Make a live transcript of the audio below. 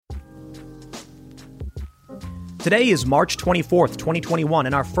Today is March 24th, 2021,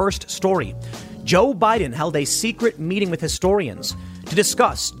 and our first story. Joe Biden held a secret meeting with historians to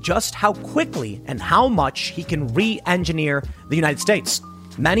discuss just how quickly and how much he can re-engineer the United States.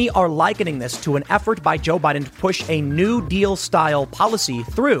 Many are likening this to an effort by Joe Biden to push a New Deal-style policy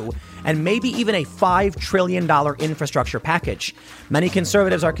through and maybe even a $5 trillion infrastructure package. Many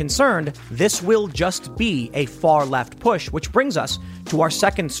conservatives are concerned this will just be a far-left push, which brings us to our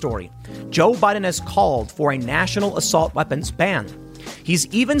second story. Joe Biden has called for a national assault weapons ban. He's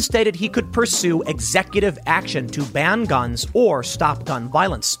even stated he could pursue executive action to ban guns or stop gun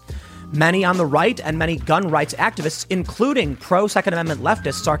violence. Many on the right and many gun rights activists, including pro-Second Amendment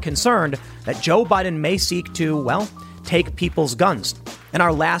leftists, are concerned that Joe Biden may seek to, take people's guns. In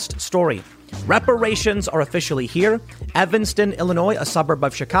our last story, reparations are officially here. Evanston, Illinois, a suburb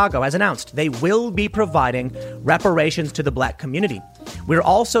of Chicago, has announced they will be providing reparations to the black community. We're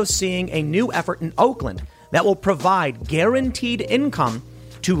also seeing a new effort in Oakland that will provide guaranteed income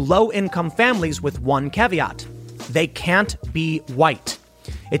to low-income families with one caveat. They can't be white.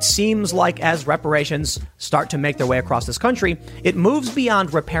 It seems like as reparations start to make their way across this country, it moves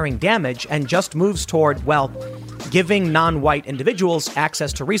beyond repairing damage and just moves toward, giving non-white individuals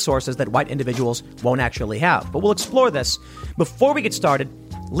access to resources that white individuals won't actually have. But we'll explore this. Before we get started,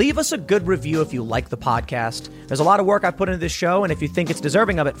 leave us a good review if you like the podcast. There's a lot of work I put into this show, and if you think it's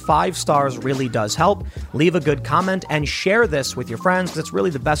deserving of it, 5 stars really does help. Leave a good comment and share this with your friends, because it's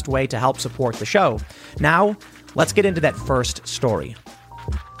really the best way to help support the show. Now, let's get into that first story.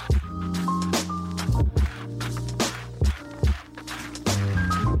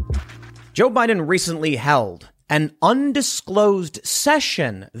 Joe Biden recently held an undisclosed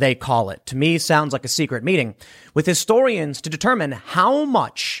session, they call it. To me, sounds like a secret meeting with historians to determine how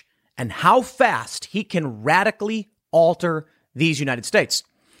much and how fast he can radically alter these United States.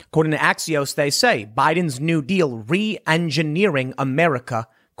 According to Axios, they say Biden's New Deal re-engineering America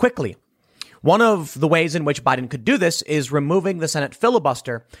quickly. One of the ways in which Biden could do this is removing the Senate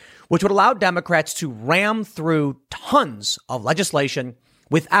filibuster, which would allow Democrats to ram through tons of legislation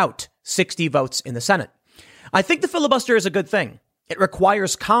without 60 votes in the Senate. I think the filibuster is a good thing. It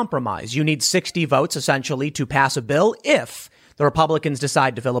requires compromise. You need 60 votes, essentially, to pass a bill if the Republicans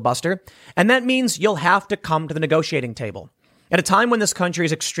decide to filibuster. And that means you'll have to come to the negotiating table. At a time when this country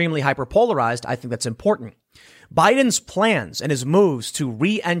is extremely hyperpolarized, I think that's important. Biden's plans and his moves to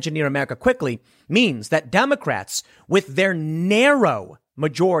re-engineer America quickly means that Democrats, with their narrow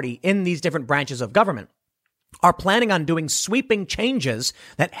majority in these different branches of government, are planning on doing sweeping changes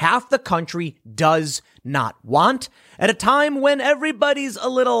that half the country does not want at a time when everybody's a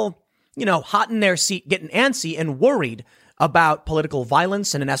little, hot in their seat, getting antsy and worried about political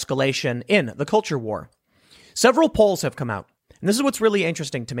violence and an escalation in the culture war. Several polls have come out, and this is what's really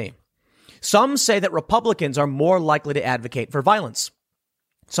interesting to me. Some say that Republicans are more likely to advocate for violence.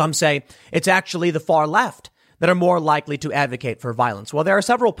 Some say it's actually the far left that are more likely to advocate for violence. Well, there are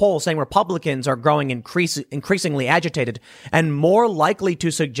several polls saying Republicans are growing increasingly agitated and more likely to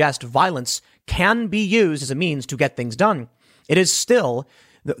suggest violence can be used as a means to get things done.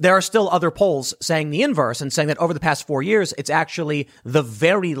 There are still other polls saying the inverse and saying that over the past 4 years, it's actually the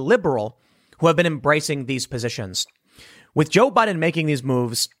very liberal who have been embracing these positions. With Joe Biden making these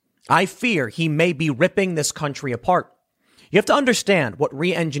moves, I fear he may be ripping this country apart. You have to understand what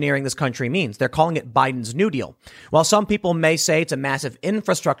re-engineering this country means. They're calling it Biden's New Deal. While some people may say it's a massive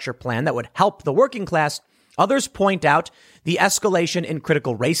infrastructure plan that would help the working class, others point out the escalation in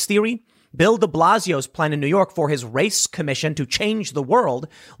critical race theory, Bill de Blasio's plan in New York for his race commission to change the world.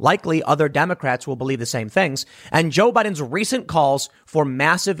 Likely other Democrats will believe the same things, and Joe Biden's recent calls for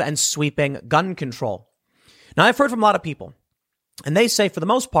massive and sweeping gun control. Now, I've heard from a lot of people, and they say for the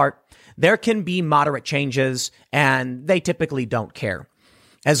most part, there can be moderate changes, and they typically don't care.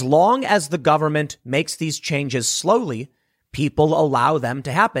 As long as the government makes these changes slowly, people allow them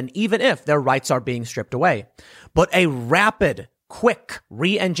to happen, even if their rights are being stripped away. But a rapid, quick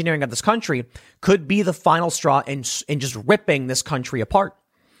re-engineering of this country could be the final straw in just ripping this country apart.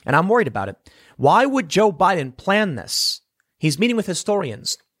 And I'm worried about it. Why would Joe Biden plan this? He's meeting with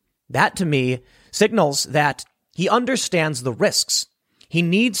historians. That, to me, signals that he understands the risks. He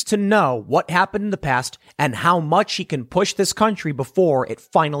needs to know what happened in the past and how much he can push this country before it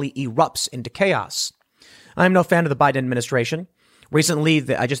finally erupts into chaos. I'm no fan of the Biden administration. Recently,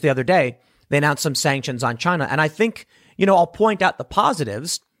 just the other day, they announced some sanctions on China. And I think, I'll point out the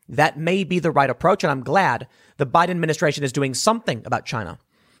positives. That may be the right approach. And I'm glad the Biden administration is doing something about China.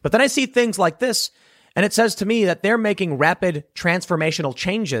 But then I see things like this, and it says to me that they're making rapid transformational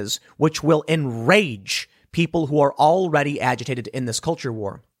changes, which will enrage people who are already agitated in this culture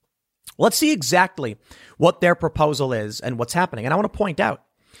war. Let's see exactly what their proposal is and what's happening. And I want to point out,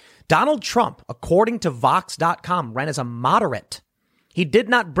 Donald Trump, according to Vox.com, ran as a moderate. He did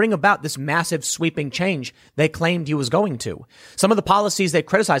not bring about this massive sweeping change they claimed he was going to. Some of the policies they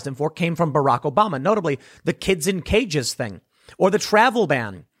criticized him for came from Barack Obama, notably the kids in cages thing or the travel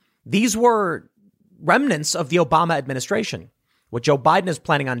ban. These were remnants of the Obama administration. What Joe Biden is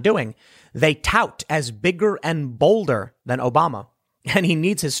planning on doing, they tout as bigger and bolder than Obama. And he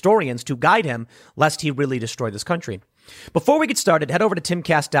needs historians to guide him lest he really destroy this country. Before we get started, head over to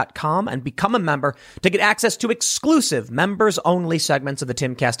timcast.com and become a member to get access to exclusive members-only segments of the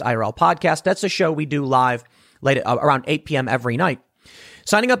Timcast IRL podcast. That's a show we do live late around 8 p.m. every night.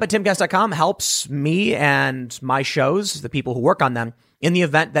 Signing up at timcast.com helps me and my shows, the people who work on them, in the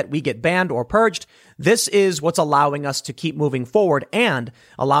event that we get banned or purged. This is what's allowing us to keep moving forward and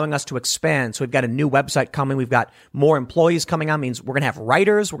allowing us to expand. So we've got a new website coming. We've got more employees coming on. Means we're going to have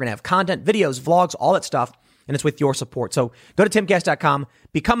writers. We're going to have content, videos, vlogs, all that stuff. And it's with your support. So go to timcast.com,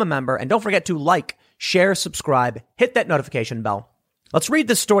 become a member, and don't forget to like, share, subscribe, hit that notification bell. Let's read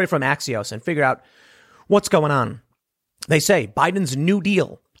this story from Axios and figure out what's going on. They say Biden's New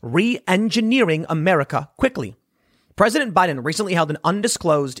Deal, re-engineering America quickly. President Biden recently held an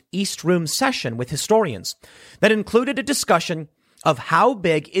undisclosed East Room session with historians that included a discussion of how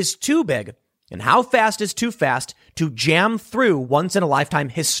big is too big and how fast is too fast to jam through once-in-a-lifetime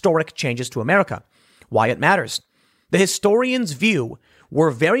historic changes to America. Why it matters. The historian's view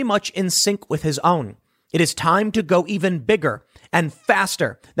were very much in sync with his own. It is time to go even bigger and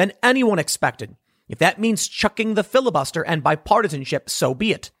faster than anyone expected. If that means chucking the filibuster and bipartisanship, so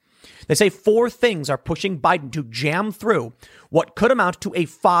be it. They say 4 things are pushing Biden to jam through what could amount to a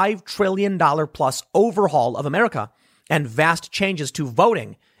 $5 trillion plus overhaul of America and vast changes to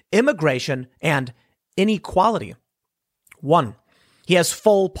voting, immigration, and inequality. 1. He has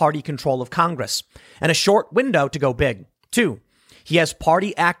full party control of Congress and a short window to go big. 2. He has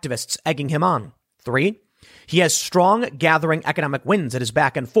party activists egging him on. 3. He has strong gathering economic wins at his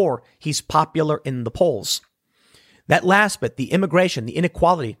back. And 4. He's popular in the polls. That last bit, the immigration, the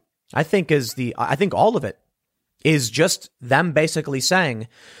inequality, I think all of it is just them basically saying,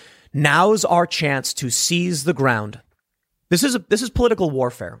 now's our chance to seize the ground. This is political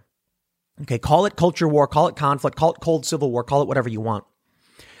warfare. Okay, call it culture war, call it conflict, call it cold civil war, call it whatever you want.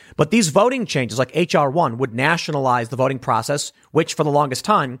 But these voting changes like H.R. 1 would nationalize the voting process, which for the longest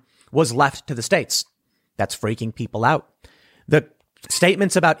time was left to the states. That's freaking people out. The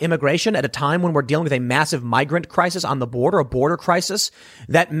statements about immigration at a time when we're dealing with a massive migrant crisis on the border, a border crisis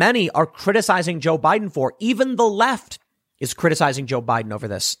that many are criticizing Joe Biden for. Even the left is criticizing Joe Biden over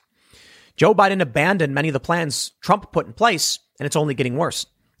this. Joe Biden abandoned many of the plans Trump put in place, and it's only getting worse.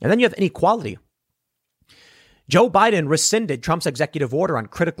 And then you have inequality. Joe Biden rescinded Trump's executive order on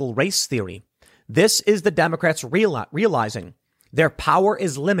critical race theory. This is the Democrats realizing their power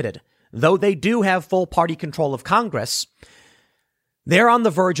is limited. Though they do have full party control of Congress, they're on the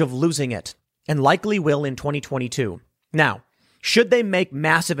verge of losing it and likely will in 2022. Now, should they make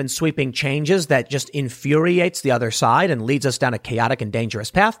massive and sweeping changes that just infuriates the other side and leads us down a chaotic and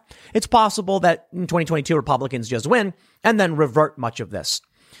dangerous path? It's possible that in 2022 Republicans just win and then revert much of this.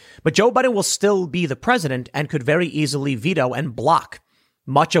 But Joe Biden will still be the president and could very easily veto and block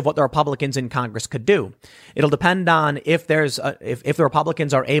much of what the Republicans in Congress could do. It'll depend on if the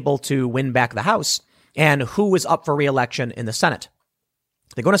Republicans are able to win back the House and who is up for re-election in the Senate.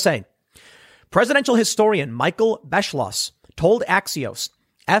 They're going to say, presidential historian Michael Beschloss told Axios,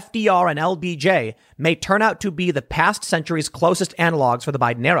 FDR and LBJ may turn out to be the past century's closest analogs for the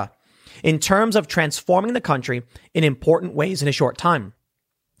Biden era in terms of transforming the country in important ways in a short time.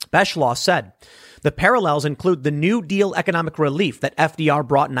 Beschloss said, the parallels include the New Deal economic relief that FDR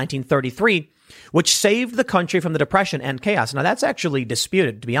brought in 1933, which saved the country from the Depression and chaos. Now, that's actually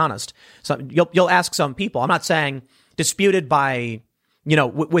disputed, to be honest. So you'll ask some people. I'm not saying disputed by,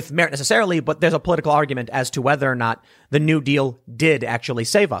 with merit necessarily, but there's a political argument as to whether or not the New Deal did actually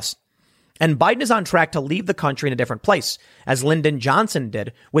save us. And Biden is on track to leave the country in a different place, as Lyndon Johnson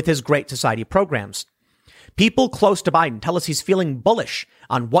did with his Great Society programs. People close to Biden tell us he's feeling bullish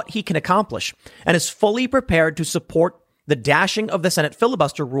on what he can accomplish and is fully prepared to support the dashing of the Senate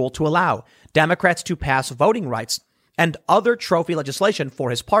filibuster rule to allow Democrats to pass voting rights and other trophy legislation for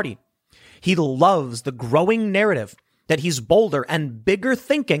his party. He loves the growing narrative that he's bolder and bigger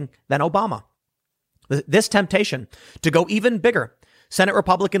thinking than Obama. This temptation to go even bigger, Senate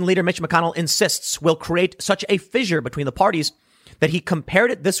Republican leader Mitch McConnell insists, will create such a fissure between the parties that he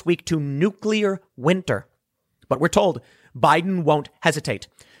compared it this week to nuclear winter. But we're told Biden won't hesitate.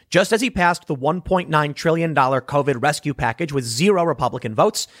 Just as he passed the $1.9 trillion COVID rescue package with 0 Republican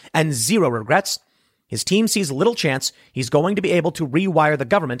votes and 0 regrets, his team sees little chance he's going to be able to rewire the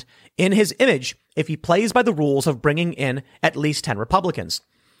government in his image if he plays by the rules of bringing in at least 10 Republicans.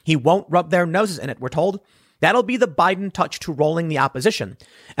 He won't rub their noses in it, we're told. That'll be the Biden touch to rolling the opposition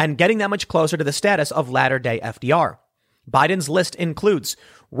and getting that much closer to the status of latter-day FDR. Biden's list includes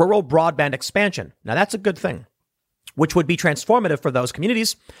rural broadband expansion. Now, that's a good thing, which would be transformative for those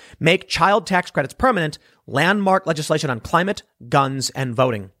communities, make child tax credits permanent, landmark legislation on climate, guns, and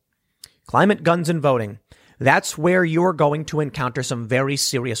voting. Climate, guns, and voting. That's where you're going to encounter some very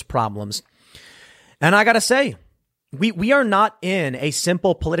serious problems. And I got to say, we are not in a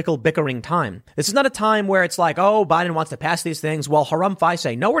simple political bickering time. This is not a time where it's like, oh, Biden wants to pass these things. Well, harumph I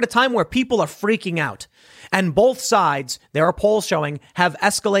say. No, we're at a time where people are freaking out. And both sides, there are polls showing, have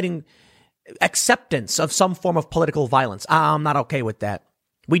escalating acceptance of some form of political violence. I'm not okay with that.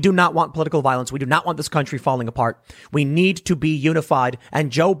 We do not want political violence. We do not want this country falling apart. We need to be unified. And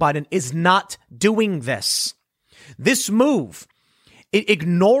Joe Biden is not doing this. This move,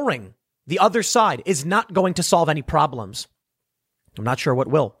 ignoring the other side, is not going to solve any problems. I'm not sure what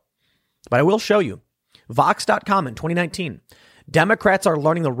will, but I will show you. Vox.com in 2019. Democrats are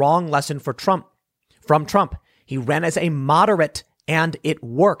learning the wrong lesson from Trump. He ran as a moderate and it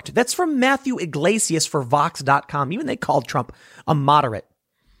worked. That's from Matthew Iglesias for Vox.com. Even they called Trump a moderate.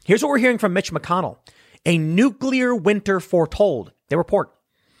 Here's what we're hearing from Mitch McConnell. A nuclear winter foretold. They report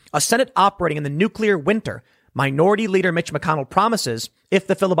a Senate operating in the nuclear winter. Minority Leader Mitch McConnell promises, if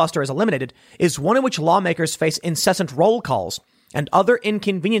the filibuster is eliminated, is one in which lawmakers face incessant roll calls and other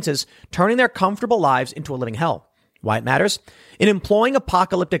inconveniences, turning their comfortable lives into a living hell. Why it matters? In employing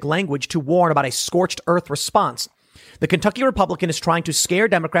apocalyptic language to warn about a scorched earth response, the Kentucky Republican is trying to scare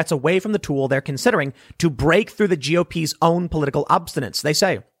Democrats away from the tool they're considering to break through the GOP's own political obstinance. They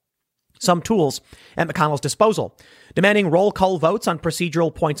say some tools at McConnell's disposal, demanding roll call votes on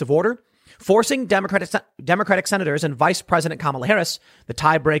procedural points of order, forcing Democratic senators and Vice President Kamala Harris, the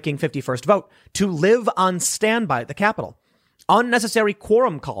tie-breaking 51st vote, to live on standby at the Capitol, unnecessary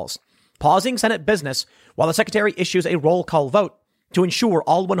quorum calls, pausing Senate business while the secretary issues a roll call vote to ensure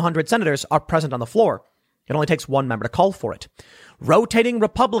all 100 senators are present on the floor. It only takes one member to call for it. Rotating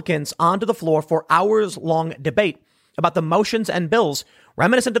Republicans onto the floor for hours-long debate about the motions and bills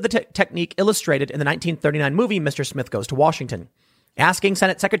reminiscent of the technique illustrated in the 1939 movie Mr. Smith Goes to Washington. Asking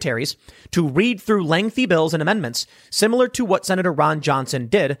Senate secretaries to read through lengthy bills and amendments similar to what Senator Ron Johnson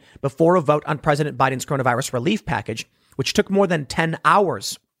did before a vote on President Biden's coronavirus relief package, which took more than 10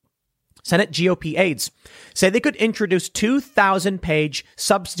 hours. Senate GOP aides say they could introduce 2,000-page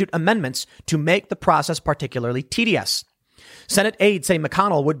substitute amendments to make the process particularly tedious. Senate aides say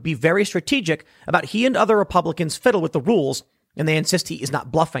McConnell would be very strategic about he and other Republicans fiddle with the rules, and they insist he is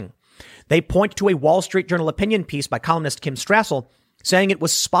not bluffing. They point to a Wall Street Journal opinion piece by columnist Kim Strassel saying it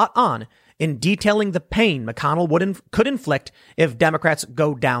was spot on in detailing the pain McConnell could inflict if Democrats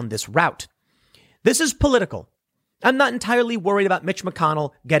go down this route. This is political. I'm not entirely worried about Mitch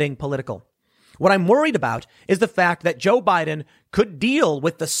McConnell getting political. What I'm worried about is the fact that Joe Biden could deal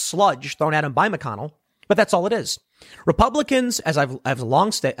with the sludge thrown at him by McConnell, but that's all it is. Republicans, as I've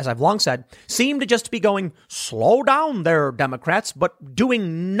long said, seem to just be going, slow down there, Democrats, but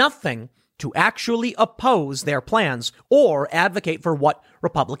doing nothing to actually oppose their plans or advocate for what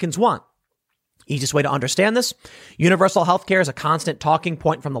Republicans want. Easiest way to understand this, universal health care is a constant talking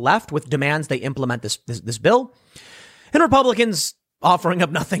point from the left with demands they implement this bill. And Republicans offering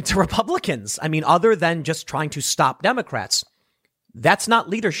up nothing to Republicans. I mean, other than just trying to stop Democrats. That's not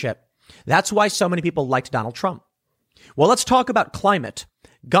leadership. That's why so many people liked Donald Trump. Well, let's talk about climate,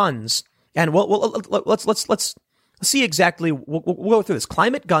 guns, and let's see exactly. We'll go through this: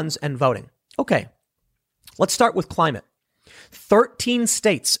 climate, guns, and voting. Okay, let's start with climate. 13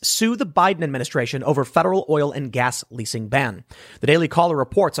 states sue the Biden administration over federal oil and gas leasing ban. The Daily Caller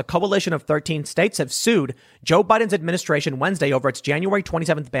reports a coalition of 13 states have sued Joe Biden's administration Wednesday over its January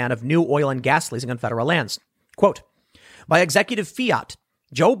 27th ban of new oil and gas leasing on federal lands. Quote, by executive fiat,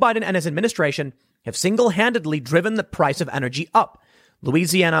 Joe Biden and his administration have single-handedly driven the price of energy up,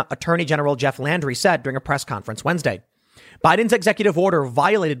 Louisiana Attorney General Jeff Landry said during a press conference Wednesday. Biden's executive order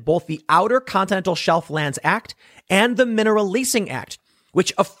violated both the Outer Continental Shelf Lands Act and the Mineral Leasing Act,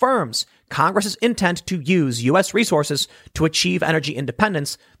 which affirms Congress's intent to use U.S. resources to achieve energy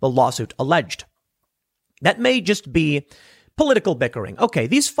independence, the lawsuit alleged. That may just be political bickering. Okay,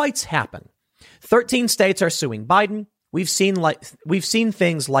 these fights happen. 13 states are suing Biden. We've seen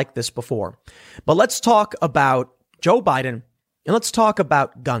things like this before. But let's talk about Joe Biden and let's talk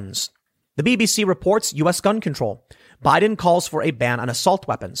about guns. The BBC reports U.S. gun control. Biden calls for a ban on assault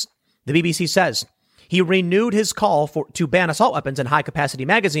weapons. The BBC says he renewed his call to ban assault weapons in high-capacity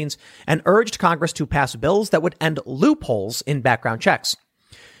magazines and urged Congress to pass bills that would end loopholes in background checks.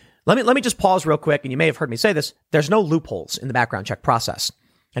 Let me just pause real quick, and you may have heard me say this. There's no loopholes in the background check process.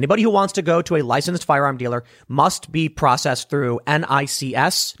 Anybody who wants to go to a licensed firearm dealer must be processed through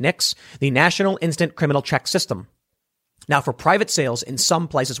NICS, the National Instant Criminal Check System. Now, for private sales in some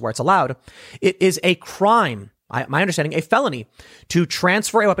places where it's allowed, it is a crime, my understanding, a felony, to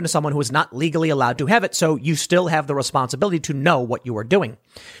transfer a weapon to someone who is not legally allowed to have it, so you still have the responsibility to know what you are doing.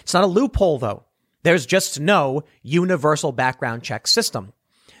 It's not a loophole, though. There's just no universal background check system.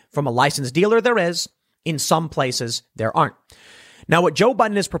 From a licensed dealer, there is. In some places, there aren't. Now, what Joe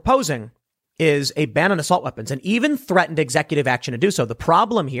Biden is proposing is a ban on assault weapons and even threatened executive action to do so. The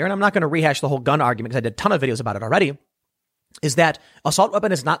problem here, and I'm not going to rehash the whole gun argument because I did a ton of videos about it already, is that assault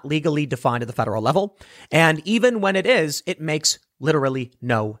weapon is not legally defined at the federal level. And even when it is, it makes literally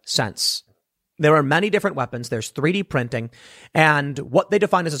no sense. There are many different weapons. There's 3D printing. And what they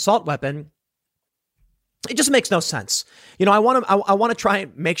define as assault weapon, it just makes no sense. You know, I want to try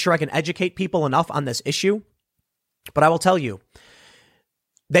and make sure I can educate people enough on this issue. But I will tell you,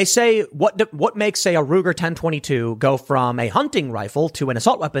 they say what makes, say, a Ruger 10/22 go from a hunting rifle to an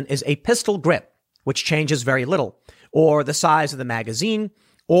assault weapon is a pistol grip, which changes very little, or the size of the magazine,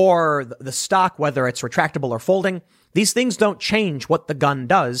 or the stock, whether it's retractable or folding. These things don't change what the gun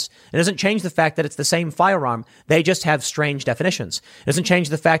does. It doesn't change the fact that it's the same firearm. They just have strange definitions. It doesn't change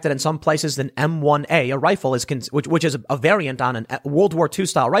the fact that in some places an M1A, a rifle, which is a variant on a World War II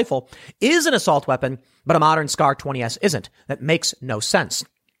style rifle, is an assault weapon, but a modern SCAR 20S isn't. That makes no sense.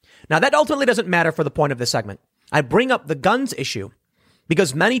 Now, that ultimately doesn't matter for the point of this segment. I bring up the guns issue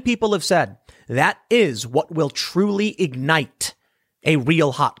because many people have said that is what will truly ignite a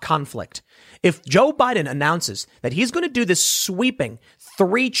real hot conflict. If Joe Biden announces that he's going to do this sweeping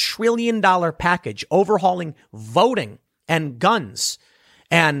 $3 trillion package overhauling voting and guns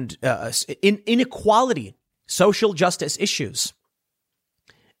and inequality, social justice issues,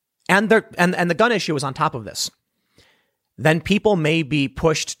 and the gun issue is on top of this, then people may be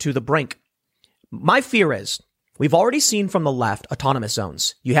pushed to the brink. My fear is we've already seen from the left autonomous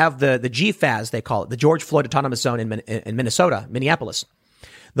zones. You have the GFAZ, they call it, the George Floyd Autonomous Zone in Minnesota, Minneapolis.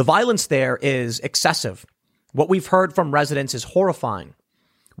 The violence there is excessive. What we've heard from residents is horrifying.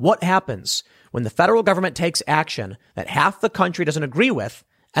 What happens when the federal government takes action that half the country doesn't agree with,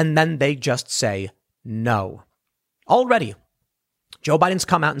 and then they just say no? Already, Joe Biden's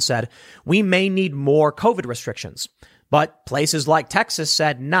come out and said, we may need more COVID restrictions. But places like Texas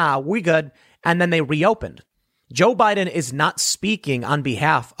said, nah, we good. And then they reopened. Joe Biden is not speaking on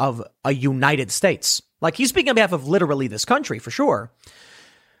behalf of a United States. Like, he's speaking on behalf of literally this country, for sure.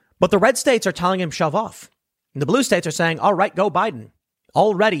 But the red states are telling him shove off. And the blue states are saying, all right, go Biden.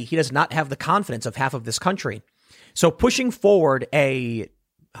 Already, he does not have the confidence of half of this country. So pushing forward a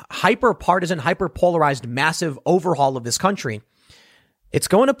hyper-partisan, hyper-polarized, massive overhaul of this country, it's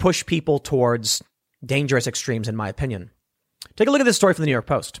going to push people towards dangerous extremes, in my opinion. Take a look at this story from the New York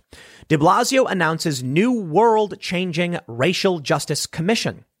Post. De Blasio announces new world-changing racial justice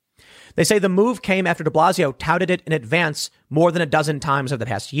commission. They say the move came after de Blasio touted it in advance more than a dozen times over the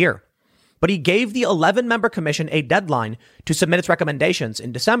past year. But he gave the 11-member commission a deadline to submit its recommendations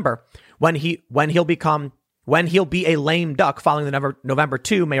in December when he'll be a lame duck following the November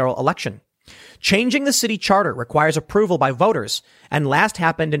 2 mayoral election. Changing the city charter requires approval by voters and last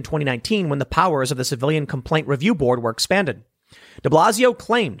happened in 2019 when the powers of the Civilian Complaint Review Board were expanded. De Blasio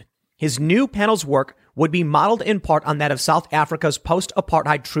claimed his new panel's work would be modeled in part on that of South Africa's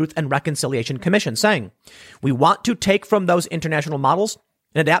post-apartheid Truth and Reconciliation Commission, saying, we want to take from those international models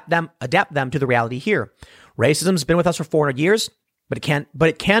and adapt them to the reality here. Racism's been with us for 400 years, but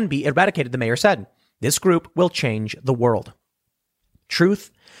it can be eradicated, the mayor said. This group will change the world.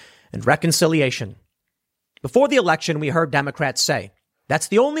 Truth and reconciliation. Before the election, we heard Democrats say, that's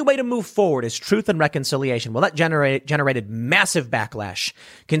the only way to move forward is truth and reconciliation. Well, that generated massive backlash.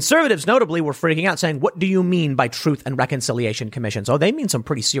 Conservatives, notably, were freaking out, saying, what do you mean by truth and reconciliation commissions? Oh, they mean some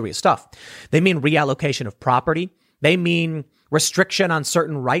pretty serious stuff. They mean reallocation of property. They mean restriction on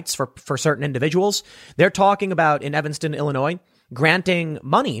certain rights for certain individuals. They're talking about, in Evanston, Illinois, granting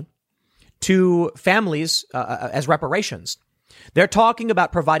money to families as reparations. They're talking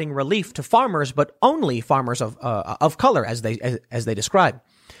about providing relief to farmers, but only farmers of color, as they describe.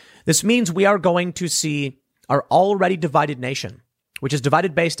 This means we are going to see our already divided nation, which is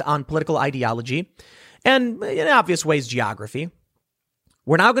divided based on political ideology and, in obvious ways, geography.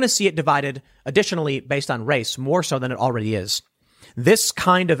 We're now going to see it divided additionally based on race, more so than it already is. This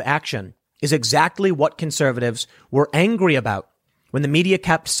kind of action is exactly what conservatives were angry about when the media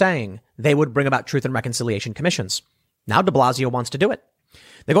kept saying they would bring about truth and reconciliation commissions. Now de Blasio wants to do it.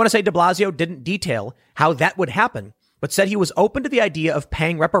 They're going to say de Blasio didn't detail how that would happen, but said he was open to the idea of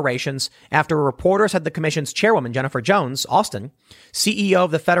paying reparations after a reporter said the commission's chairwoman, Jennifer Jones Austin, CEO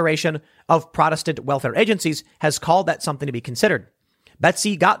of the Federation of Protestant Welfare Agencies, has called that something to be considered.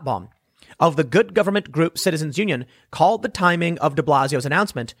 Betsy Gottbaum of the good government group Citizens Union called the timing of de Blasio's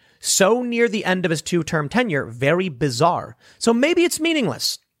announcement so near the end of his 2-term tenure very bizarre. So maybe it's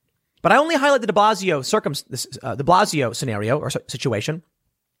meaningless. But I only highlight the de Blasio scenario or situation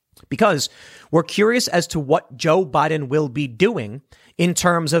because we're curious as to what Joe Biden will be doing in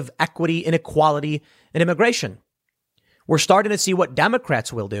terms of equity, inequality, and immigration. We're starting to see what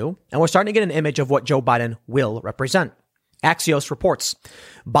Democrats will do, and we're starting to get an image of what Joe Biden will represent. Axios reports,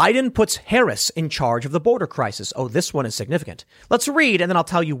 Biden puts Harris in charge of the border crisis. Oh, this one is significant. Let's read, and then I'll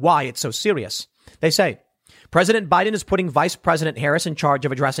tell you why it's so serious. They say, President Biden is putting Vice President Harris in charge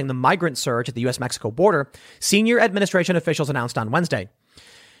of addressing the migrant surge at the U.S.-Mexico border, senior administration officials announced on Wednesday.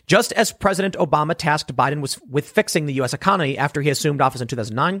 Just as President Obama tasked Biden with fixing the U.S. economy after he assumed office in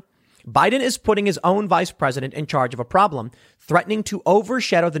 2009, Biden is putting his own vice president in charge of a problem threatening to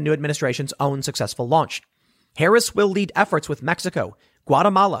overshadow the new administration's own successful launch. Harris will lead efforts with Mexico,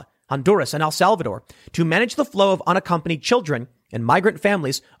 Guatemala, Honduras, and El Salvador to manage the flow of unaccompanied children and migrant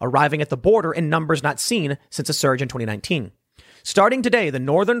families arriving at the border in numbers not seen since a surge in 2019. Starting today, the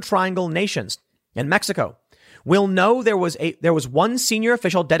Northern Triangle nations and Mexico will know there was one senior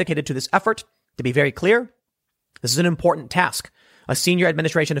official dedicated to this effort. To be very clear, this is an important task, a senior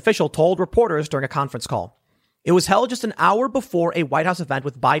administration official told reporters during a conference call. It was held just an hour before a White House event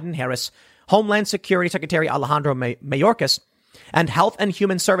with Biden, Harris, Homeland Security Secretary Alejandro Mayorkas, and Health and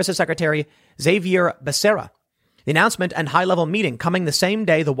Human Services Secretary Xavier Becerra. The announcement and high-level meeting coming the same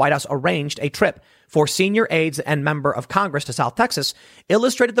day the White House arranged a trip for senior aides and member of Congress to South Texas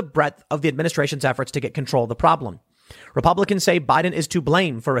illustrated the breadth of the administration's efforts to get control of the problem. Republicans say Biden is to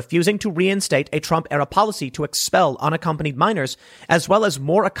blame for refusing to reinstate a Trump-era policy to expel unaccompanied minors, as well as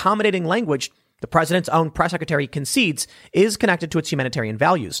more accommodating language the president's own press secretary concedes is connected to its humanitarian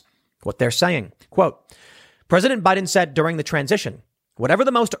values. What they're saying, quote, President Biden said during the transition, whatever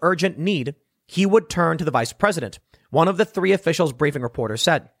the most urgent need, he would turn to the vice president, one of the three officials briefing reporters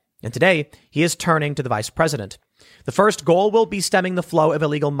said. And today, he is turning to the vice president. The first goal will be stemming the flow of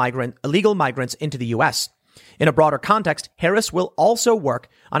illegal migrants into the U.S. In a broader context, Harris will also work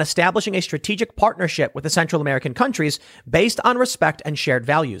on establishing a strategic partnership with the Central American countries based on respect and shared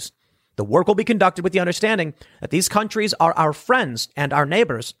values. The work will be conducted with the understanding that these countries are our friends and our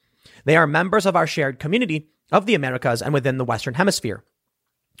neighbors. They are members of our shared community of the Americas and within the Western Hemisphere.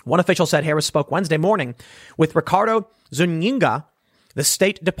 One official said Harris spoke Wednesday morning with Ricardo Zuniga, the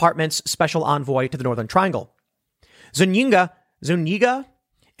State Department's special envoy to the Northern Triangle. Zuniga,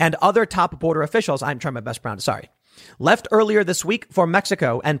 and other top border officials, I'm trying my best pronounce, left earlier this week for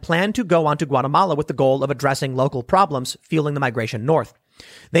Mexico and plan to go on to Guatemala with the goal of addressing local problems fueling the migration north.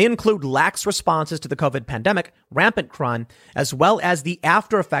 They include lax responses to the COVID pandemic, rampant crime, as well as the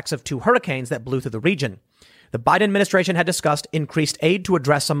after effects of 2 hurricanes that blew through the region. The Biden administration had discussed increased aid to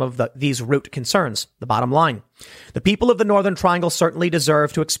address some of these root concerns. The bottom line, the people of the Northern Triangle certainly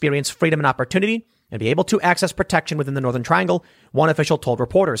deserve to experience freedom and opportunity and be able to access protection within the Northern Triangle, one official told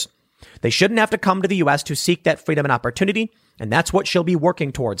reporters. They shouldn't have to come to the U.S. to seek that freedom and opportunity, and that's what she'll be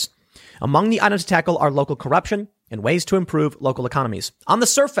working towards. Among the items to tackle are local corruption and ways to improve local economies. On the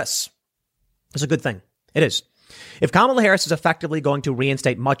surface, it's a good thing. It is. If Kamala Harris is effectively going to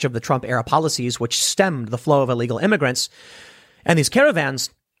reinstate much of the Trump-era policies which stemmed the flow of illegal immigrants and these caravans,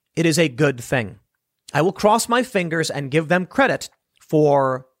 it is a good thing. I will cross my fingers and give them credit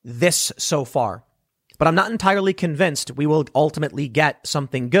for this so far. But I'm not entirely convinced we will ultimately get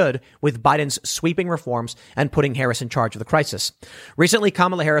something good with Biden's sweeping reforms and putting Harris in charge of the crisis. Recently,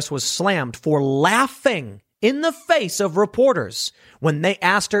 Kamala Harris was slammed for laughing in the face of reporters when they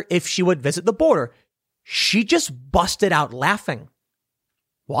asked her if she would visit the border. She just busted out laughing.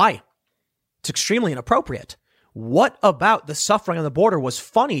 Why? It's extremely inappropriate. What about the suffering on the border was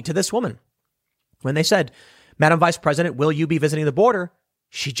funny to this woman? When they said, Madam Vice President, will you be visiting the border?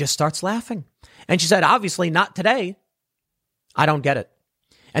 She just starts laughing. And she said, obviously not today. I don't get it.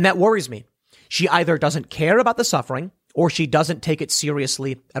 And that worries me. She either doesn't care about the suffering or she doesn't take it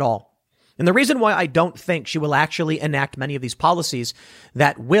seriously at all. And the reason why I don't think she will actually enact many of these policies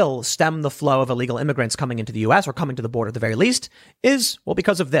that will stem the flow of illegal immigrants coming into the U.S. or coming to the border at the very least is, well,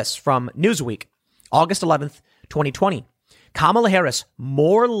 because of this from Newsweek, August 11th, 2020. Kamala Harris,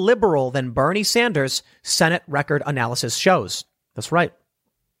 more liberal than Bernie Sanders, Senate record analysis shows. That's right.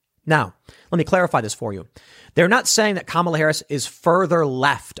 Now, let me clarify this for you. They're not saying that Kamala Harris is further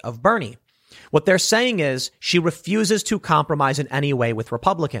left of Bernie. What they're saying is she refuses to compromise in any way with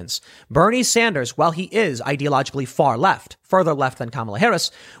Republicans. Bernie Sanders, while he is ideologically far left, further left than Kamala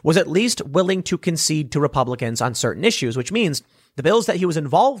Harris, was at least willing to concede to Republicans on certain issues, which means the bills that he was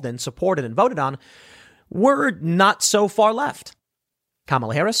involved in, supported and voted on were not so far left.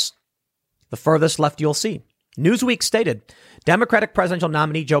 Kamala Harris, the furthest left you'll see. Newsweek stated Democratic presidential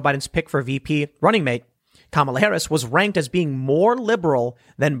nominee Joe Biden's pick for VP running mate Kamala Harris was ranked as being more liberal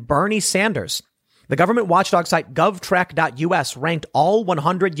than Bernie Sanders. The government watchdog site govtrack.us ranked all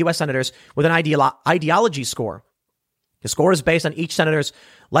 100 U.S. senators with an ideology score. The score is based on each senator's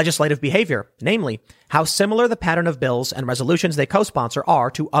legislative behavior, namely how similar the pattern of bills and resolutions they co-sponsor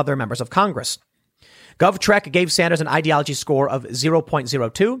are to other members of Congress. GovTrack gave Sanders an ideology score of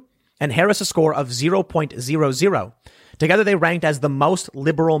 0.02 and Harris a score of 0.00. Together, they ranked as the most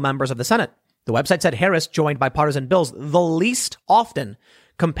liberal members of the Senate. The website said Harris joined bipartisan bills the least often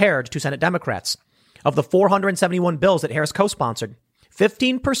compared to Senate Democrats. Of the 471 bills that Harris co-sponsored,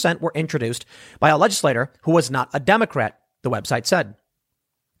 15% were introduced by a legislator who was not a Democrat, the website said.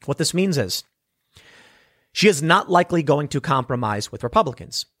 What this means is she is not likely going to compromise with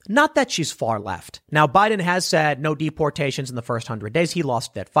Republicans. Not that she's far left. Now, Biden has said no deportations in the first 100 days. He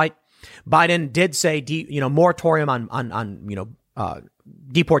lost that fight. Biden did say, moratorium on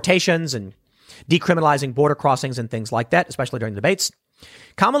deportations and decriminalizing border crossings and things like that, especially during debates.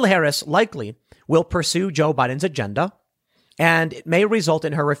 Kamala Harris likely will pursue Joe Biden's agenda, and it may result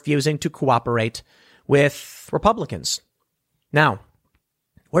in her refusing to cooperate with Republicans. Now,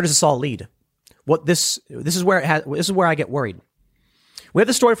 where does this all lead? This is where I get worried. We have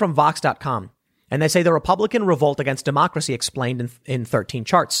the story from Vox.com, and they say the Republican revolt against democracy explained in 13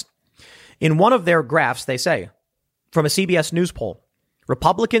 charts. In one of their graphs, they say, from a CBS News poll,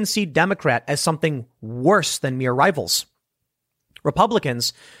 Republicans see Democrat as something worse than mere rivals.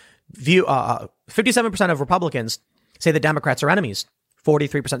 Republicans view 57% of Republicans say the Democrats are enemies.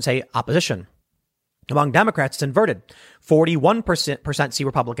 43% say opposition. Among Democrats, it's inverted. 41% see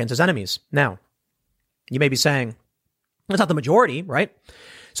Republicans as enemies. Now, you may be saying, that's not the majority, right?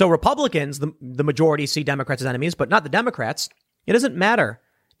 So Republicans, the majority, see Democrats as enemies, but not the Democrats. It doesn't matter.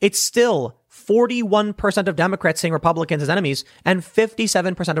 It's still 41% of Democrats seeing Republicans as enemies and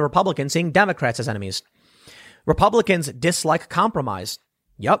 57% of Republicans seeing Democrats as enemies. Republicans dislike compromise.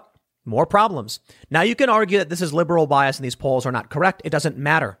 Yep, more problems. Now, you can argue that this is liberal bias and these polls are not correct. It doesn't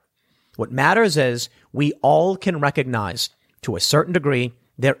matter. What matters is we all can recognize, to a certain degree,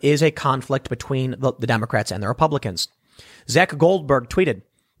 there is a conflict between the Democrats and the Republicans. Zach Goldberg tweeted,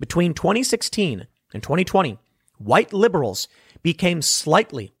 between 2016 and 2020, white liberals became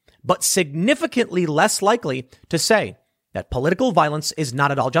slightly but significantly less likely to say that political violence is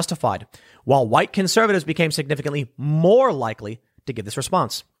not at all justified, while white conservatives became significantly more likely to give this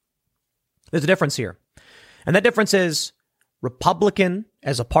response. There's a difference here. And that difference is Republican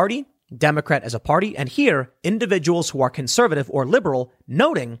as a party, Democrat as a party, and here, individuals who are conservative or liberal,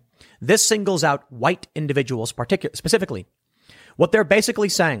 noting this singles out white individuals specifically. What they're basically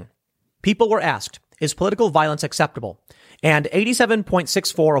saying, people were asked, is political violence acceptable? And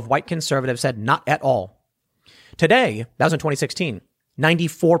 87.64% of white conservatives said not at all. Today, that was in 2016,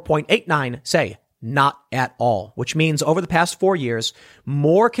 94.89% say not at all, which means over the past 4 years,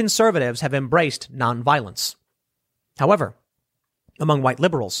 more conservatives have embraced nonviolence. However, among white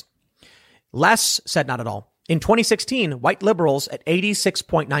liberals, less said not at all. In 2016, white liberals at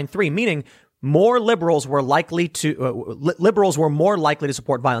 86.93%, meaning more liberals were more likely to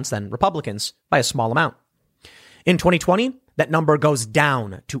support violence than Republicans by a small amount. In 2020, that number goes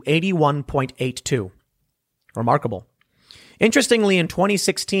down to 81.82%. Remarkable. Interestingly, in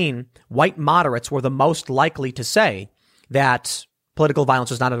 2016, white moderates were the most likely to say that political violence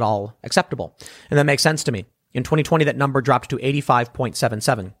was not at all acceptable. And that makes sense to me. In 2020, that number dropped to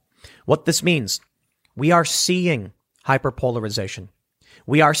 85.77%. What this means, we are seeing hyperpolarization.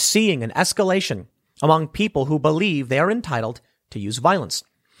 We are seeing an escalation among people who believe they are entitled to use violence.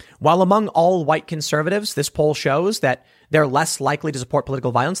 While among all white conservatives, this poll shows that they're less likely to support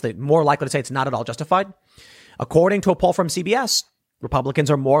political violence. They're more likely to say it's not at all justified. According to a poll from CBS,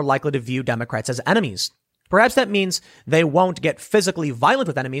 Republicans are more likely to view Democrats as enemies. Perhaps that means they won't get physically violent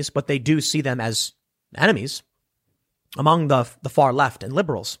with enemies, but they do see them as enemies among the far left and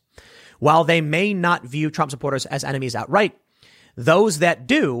liberals. While they may not view Trump supporters as enemies outright, those that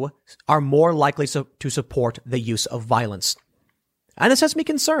do are more likely to support the use of violence. And this has me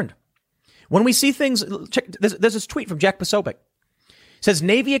concerned. When we see things, there's this tweet from Jack Posobiec. It says,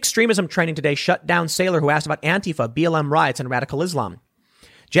 Navy extremism training today shut down sailor who asked about Antifa, BLM riots, and radical Islam.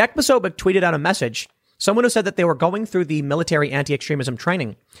 Jack Posobiec tweeted out a message. Someone who said that they were going through the military anti-extremism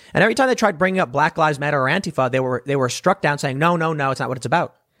training. And every time they tried bringing up Black Lives Matter or Antifa, they were struck down saying, no, it's not what it's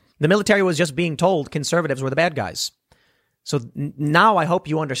about. The military was just being told conservatives were the bad guys. So now I hope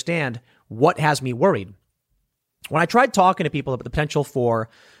you understand what has me worried. When I tried talking to people about the potential for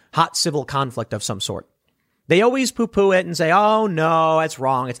hot civil conflict of some sort, they always poo-poo it and say, oh, no, it's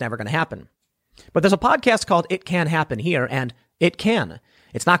wrong. It's never going to happen. But there's a podcast called It Can Happen Here, and it can.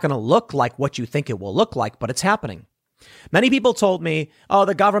 It's not going to look like what you think it will look like, but it's happening. Many people told me, oh,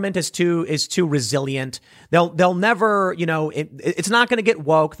 the government is too resilient. They'll never, it's not going to get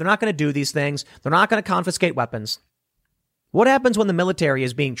woke. They're not going to do these things. They're not going to confiscate weapons. What happens when the military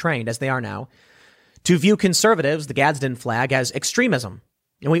is being trained, as they are now, to view conservatives, the Gadsden flag, as extremism?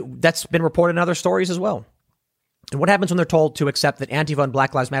 And that's been reported in other stories as well. And what happens when they're told to accept that Antifa and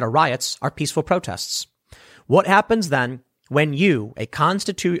Black Lives Matter riots are peaceful protests? What happens then when you, a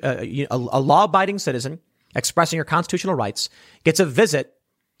law-abiding citizen expressing your constitutional rights, gets a visit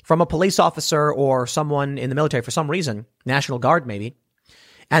from a police officer or someone in the military for some reason, National Guard maybe,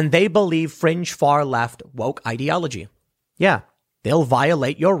 and they believe fringe far-left woke ideology? Yeah, they'll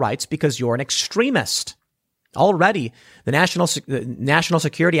violate your rights because you're an extremist. Already, the national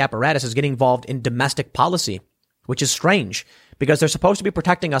security apparatus is getting involved in domestic policy, which is strange because they're supposed to be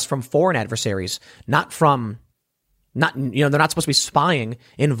protecting us from foreign adversaries, they're not supposed to be spying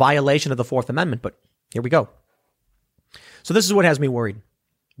in violation of the Fourth Amendment, but here we go. So this is what has me worried.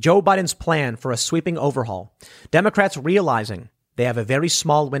 Joe Biden's plan for a sweeping overhaul. Democrats realizing they have a very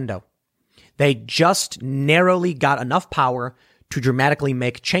small window. They just narrowly got enough power to dramatically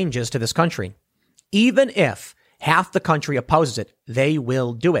make changes to this country. Even if half the country opposes it, they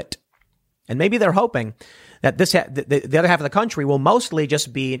will do it. And maybe they're hoping that the other half of the country will mostly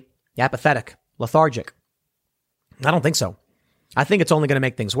just be apathetic, lethargic. I don't think so. I think it's only going to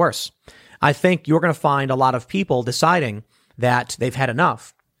make things worse. I think you're going to find a lot of people deciding that they've had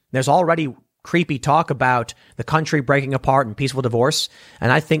enough. There's already creepy talk about the country breaking apart and peaceful divorce,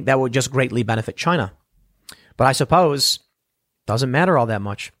 and I think that would just greatly benefit China. But I suppose it doesn't matter all that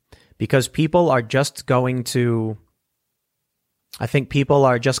much because people are just going to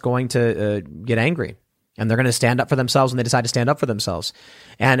get angry. And they're going to stand up for themselves when they decide to stand up for themselves.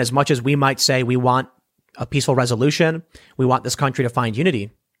 And as much as we might say we want a peaceful resolution, we want this country to find unity,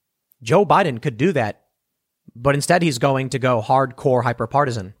 Joe Biden could do that. But instead, he's going to go hardcore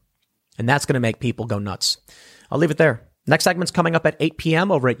hyper-partisan. And that's going to make people go nuts. I'll leave it there. Next segment's coming up at 8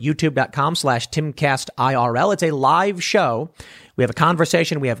 p.m. over at youtube.com/TimCastIRL. It's a live show. We have a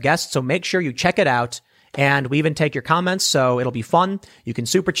conversation. We have guests. So make sure you check it out. And we even take your comments. So it'll be fun. You can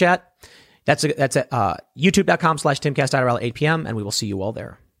super chat. That's at youtube.com/TimCastIRL at 8 p.m. And we will see you all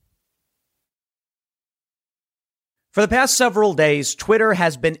there. For the past several days, Twitter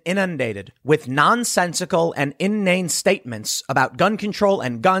has been inundated with nonsensical and inane statements about gun control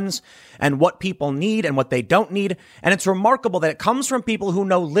and guns and what people need and what they don't need. And it's remarkable that it comes from people who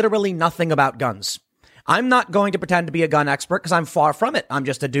know literally nothing about guns. I'm not going to pretend to be a gun expert because I'm far from it. I'm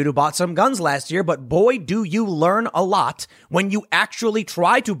just a dude who bought some guns last year. But boy, do you learn a lot when you actually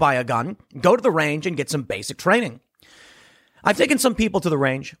try to buy a gun, go to the range and get some basic training. I've taken some people to the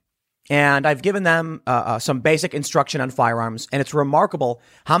range. And I've given them some basic instruction on firearms. And it's remarkable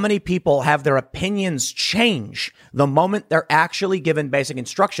how many people have their opinions change the moment they're actually given basic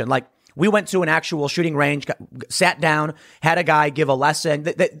instruction. Like we went to an actual shooting range, sat down, had a guy give a lesson.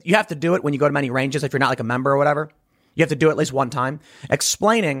 You have to do it when you go to many ranges if you're not like a member or whatever. You have to do it at least one time,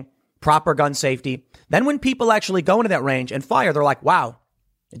 explaining proper gun safety. Then when people actually go into that range and fire, they're like, wow,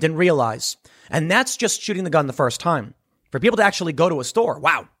 I didn't realize. And that's just shooting the gun the first time. For people to actually go to a store,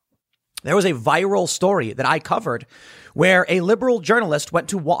 wow. There was a viral story that I covered where a liberal journalist went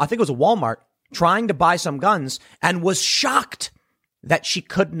to, I think it was a Walmart, trying to buy some guns and was shocked that she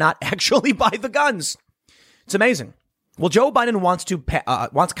could not actually buy the guns. It's amazing. Well, Joe Biden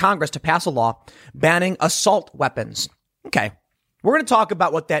wants Congress to pass a law banning assault weapons. Okay. We're going to talk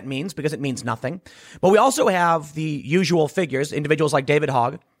about what that means because it means nothing. But we also have the usual figures, individuals like David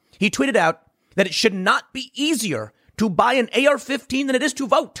Hogg. He tweeted out that it should not be easier to buy an AR-15 than it is to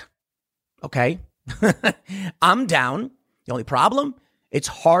vote. Okay, I'm down. The only problem, it's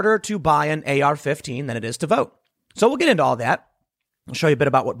harder to buy an AR-15 than it is to vote. So we'll get into all that. I'll show you a bit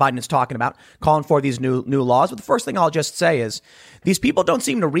about what Biden is talking about, calling for these new laws. But the first thing I'll just say is these people don't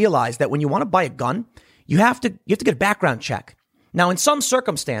seem to realize that when you want to buy a gun, you have to get a background check. Now, in some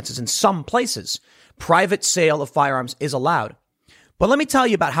circumstances, in some places, private sale of firearms is allowed. But let me tell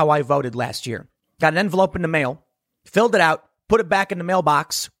you about how I voted last year. Got an envelope in the mail, filled it out, put it back in the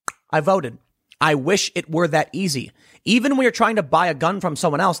mailbox. I voted. I wish it were that easy. Even when you're trying to buy a gun from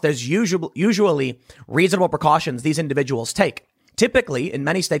someone else, there's usually reasonable precautions these individuals take. Typically, in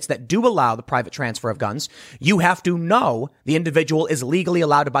many states that do allow the private transfer of guns, you have to know the individual is legally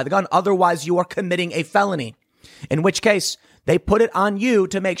allowed to buy the gun. Otherwise, you are committing a felony, in which case they put it on you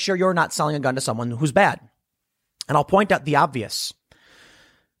to make sure you're not selling a gun to someone who's bad. And I'll point out the obvious.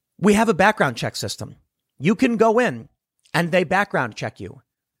 We have a background check system. You can go in and they background check you.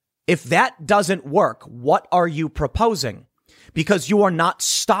 If that doesn't work, what are you proposing? Because you are not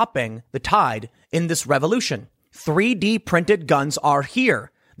stopping the tide in this revolution. 3D printed guns are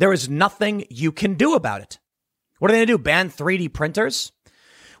here. There is nothing you can do about it. What are they going to do? Ban 3D printers?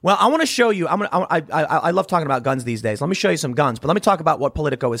 Well, I want to show you. I love talking about guns these days. Let me show you some guns, but let me talk about what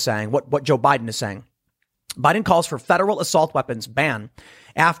Politico is saying, what Joe Biden is saying. Biden calls for federal assault weapons ban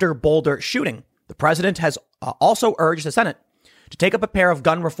after Boulder shooting. The president has also urged the Senate to take up a pair of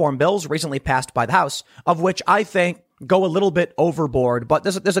gun reform bills recently passed by the House, of which I think go a little bit overboard. But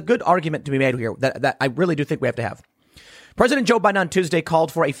there's a good argument to be made here that I really do think we have to have. President Joe Biden on Tuesday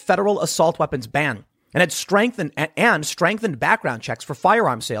called for a federal assault weapons ban and had strengthened background checks for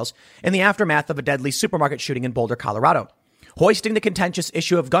firearm sales in the aftermath of a deadly supermarket shooting in Boulder, Colorado, hoisting the contentious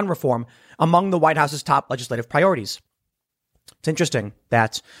issue of gun reform among the White House's top legislative priorities. It's interesting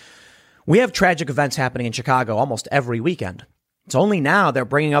that we have tragic events happening in Chicago almost every weekend. It's only now they're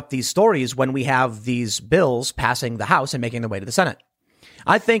bringing up these stories when we have these bills passing the House and making their way to the Senate.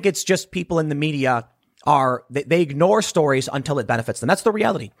 I think it's just people in the media they ignore stories until it benefits them. That's the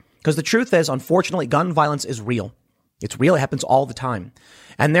reality. Because the truth is, unfortunately, gun violence is real. It's real. It happens all the time.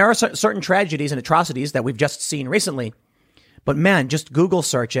 And there are certain tragedies and atrocities that we've just seen recently. But man, just Google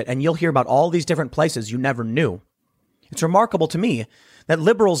search it and you'll hear about all these different places you never knew. It's remarkable to me that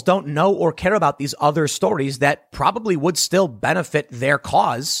liberals don't know or care about these other stories that probably would still benefit their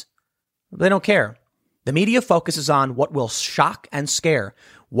cause. They don't care. The media focuses on what will shock and scare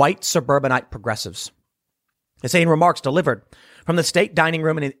white suburbanite progressives. They say in remarks delivered from the state dining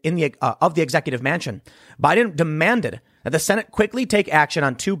room of the executive mansion, Biden demanded that the Senate quickly take action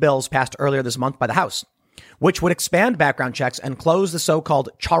on two bills passed earlier this month by the House, which would expand background checks and close the so-called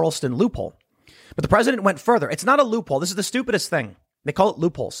Charleston loophole. But the president went further. It's not a loophole. This is the stupidest thing. They call it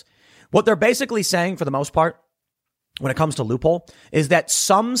loopholes. What they're basically saying, for the most part, when it comes to loophole, is that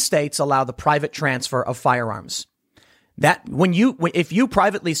some states allow the private transfer of firearms. That if you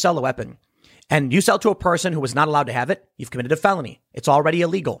privately sell a weapon and you sell to a person who is not allowed to have it, you've committed a felony. It's already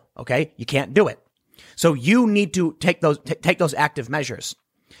illegal. Okay, you can't do it. So you need to take those active measures.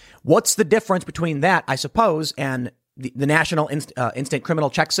 What's the difference between that, I suppose, and the national instant criminal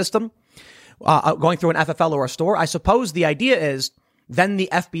check system? Going through an FFL or a store, I suppose the idea is then the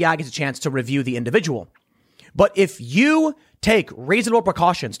FBI gets a chance to review the individual. But if you take reasonable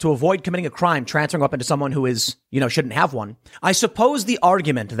precautions to avoid committing a crime, transferring a weapon to someone who shouldn't have one, I suppose the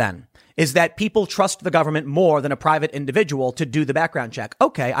argument then is that people trust the government more than a private individual to do the background check.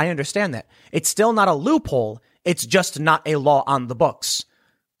 Okay, I understand that. It's still not a loophole. It's just not a law on the books.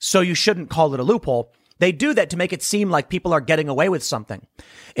 So you shouldn't call it a loophole. They do that to make it seem like people are getting away with something.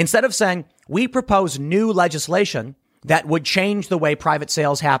 Instead of saying, we propose new legislation that would change the way private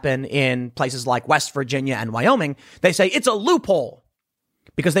sales happen in places like West Virginia and Wyoming, they say it's a loophole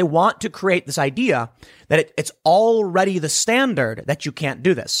because they want to create this idea that it's already the standard that you can't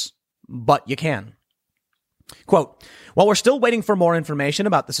do this, but you can. Quote, while we're still waiting for more information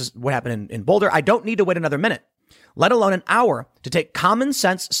about this is what happened in Boulder, I don't need to wait another minute, let alone an hour, to take common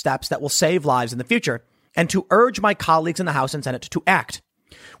sense steps that will save lives in the future and to urge my colleagues in the House and Senate to act.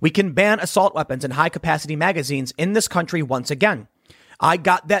 We can ban assault weapons and high-capacity magazines in this country once again. I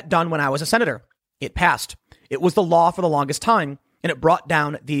got that done when I was a senator. It passed. It was the law for the longest time, and it brought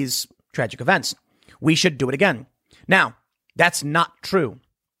down these tragic events. We should do it again. Now, that's not true.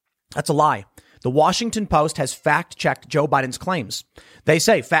 That's a lie. The Washington Post has fact-checked Joe Biden's claims. They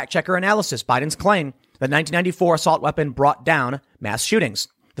say, fact-checker analysis, Biden's claim that 1994 assault weapon brought down mass shootings.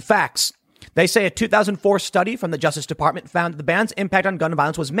 The facts. They say a 2004 study from the Justice Department found that the ban's impact on gun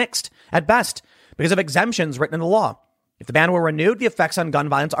violence was mixed at best because of exemptions written in the law. If the ban were renewed, the effects on gun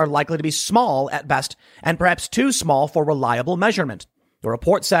violence are likely to be small at best and perhaps too small for reliable measurement. The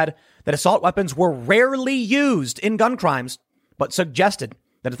report said that assault weapons were rarely used in gun crimes, but suggested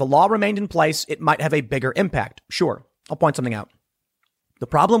that if the law remained in place, it might have a bigger impact. Sure, I'll point something out. The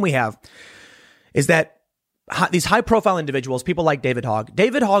problem we have is that these high-profile individuals, people like David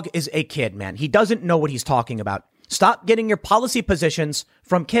Hogg is a kid, man. He doesn't know what he's talking about. Stop getting your policy positions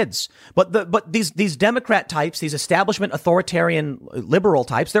from kids. But these Democrat types, these establishment authoritarian liberal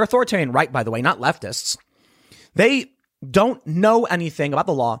types, they're authoritarian right, by the way, not leftists. They don't know anything about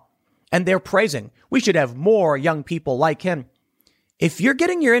the law, and they're praising, we should have more young people like him. If you're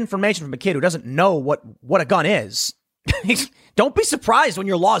getting your information from a kid who doesn't know what a gun is, don't be surprised when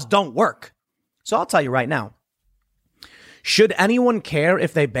your laws don't work. So I'll tell you right now. Should anyone care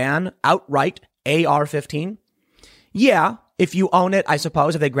if they ban outright AR-15? Yeah, if you own it, I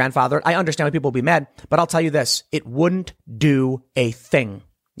suppose, if they grandfather it. I understand why people will be mad, but I'll tell you this. It wouldn't do a thing.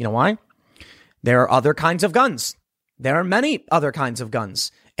 You know why? There are other kinds of guns. There are many other kinds of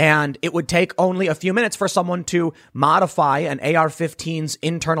guns. And it would take only a few minutes for someone to modify an AR-15's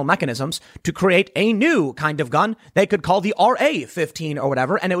internal mechanisms to create a new kind of gun they could call the RA-15 or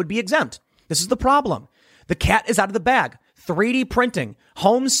whatever, and it would be exempt. This is the problem. The cat is out of the bag. 3D printing,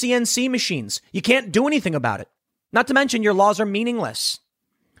 home CNC machines. You can't do anything about it. Not to mention your laws are meaningless.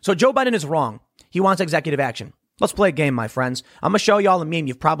 So Joe Biden is wrong. He wants executive action. Let's play a game, my friends. I'm going to show you all a meme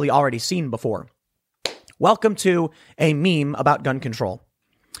you've probably already seen before. Welcome to a meme about gun control.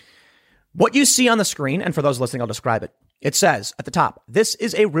 What you see on the screen, and for those listening, I'll describe it. It says at the top, this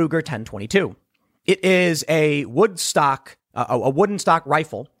is a Ruger 1022. It is a wooden stock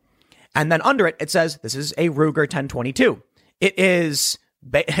rifle. And then under it, it says, this is a Ruger 1022.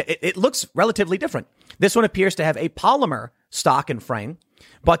 It looks relatively different. This one appears to have a polymer stock and frame,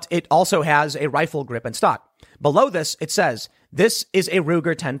 but it also has a rifle grip and stock. Below this, it says, this is a Ruger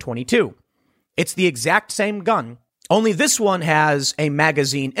 1022. It's the exact same gun, only this one has a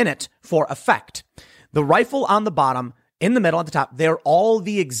magazine in it for effect. The rifle on the bottom, in the middle, at the top, they're all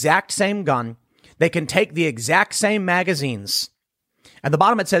the exact same gun. They can take the exact same magazines. At the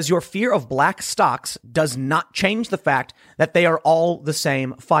bottom, it says, your fear of black stocks does not change the fact that they are all the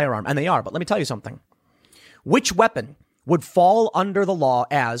same firearm. And they are. But let me tell you something. Which weapon would fall under the law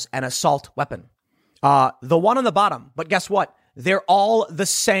as an assault weapon? The one on the bottom. But guess what? They're all the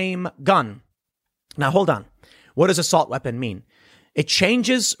same gun. Now, hold on. What does assault weapon mean? It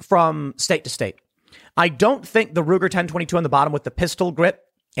changes from state to state. I don't think the Ruger 1022 on the bottom with the pistol grip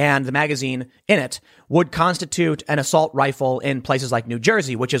and the magazine in it would constitute an assault rifle in places like New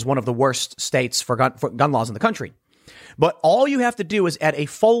Jersey, which is one of the worst states for gun laws in the country. But all you have to do is add a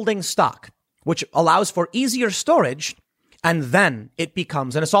folding stock, which allows for easier storage, and then it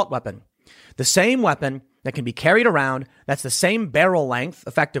becomes an assault weapon. The same weapon that can be carried around, that's the same barrel length,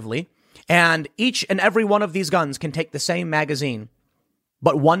 effectively, and each and every one of these guns can take the same magazine,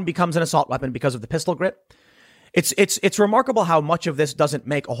 but one becomes an assault weapon because of the pistol grip. It's remarkable how much of this doesn't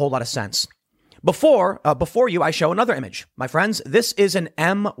make a whole lot of sense. Before you, I show another image. My friends, this is an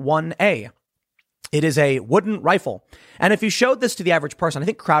M1A. It is a wooden rifle. And if you showed this to the average person, I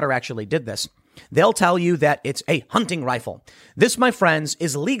think Crowder actually did this, they'll tell you that it's a hunting rifle. This, my friends,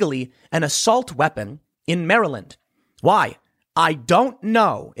 is legally an assault weapon in Maryland. Why? I don't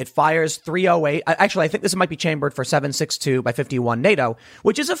know. It fires .308. Actually, I think this might be chambered for 7.62 by 51 NATO,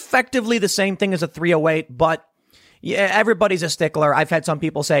 which is effectively the same thing as a .308, but yeah, everybody's a stickler. I've had some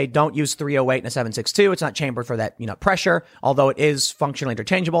people say, don't use .308 in a 7.62. It's not chambered for that, pressure, although it is functionally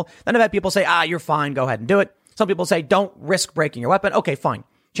interchangeable. Then I've had people say, you're fine. Go ahead and do it. Some people say, don't risk breaking your weapon. Okay, fine.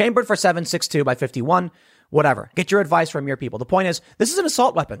 Chambered for 7.62 by 51, whatever. Get your advice from your people. The point is, this is an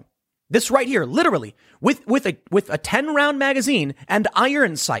assault weapon. This right here, literally, with a 10-round magazine and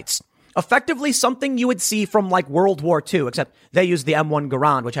iron sights. Effectively something you would see from like World War II, except they used the M1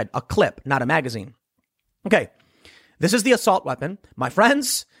 Garand, which had a clip, not a magazine. Okay, this is the assault weapon. My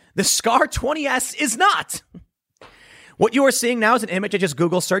friends, the SCAR 20S is not. What you are seeing now is an image. I just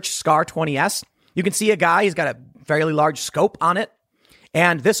Google search SCAR 20S. You can see a guy, he's got a fairly large scope on it.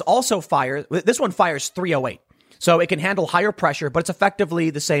 And this one fires .308. So it can handle higher pressure, but it's effectively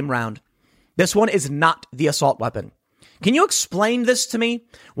the same round. This one is not the assault weapon. Can you explain this to me?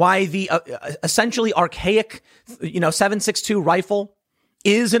 Why the essentially archaic, 7.62 rifle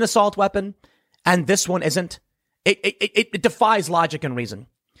is an assault weapon and this one isn't? It defies logic and reason.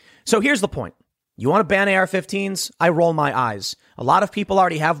 So here's the point. You want to ban AR-15s? I roll my eyes. A lot of people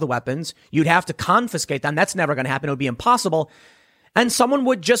already have the weapons. You'd have to confiscate them. That's never going to happen. It would be impossible. And someone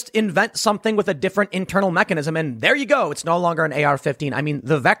would just invent something with a different internal mechanism. And there you go. It's no longer an AR-15. I mean,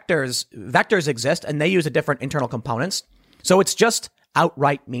 the vectors exist and they use a different internal components. So it's just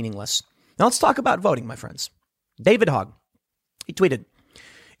outright meaningless. Now let's talk about voting, my friends. David Hogg, he tweeted,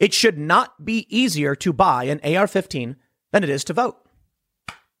 it should not be easier to buy an AR-15 than it is to vote.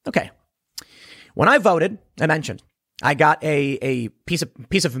 Okay. When I voted, I mentioned, I got a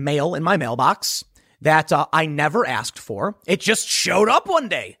piece of mail in my mailbox that I never asked for. It just showed up one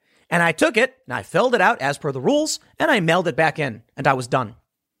day and I took it and I filled it out as per the rules and I mailed it back in and I was done.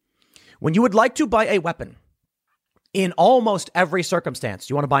 When you would like to buy a weapon in almost every circumstance,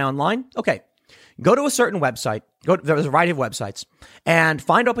 you want to buy online? Okay. Go to a certain website, there's a variety of websites, and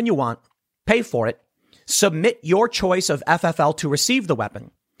find a weapon you want, pay for it, submit your choice of FFL to receive the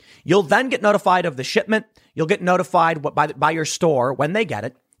weapon. You'll then get notified of the shipment. You'll get notified by your store when they get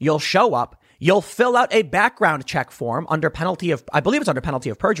it. You'll show up. You'll fill out a background check form under penalty of, I believe it's under penalty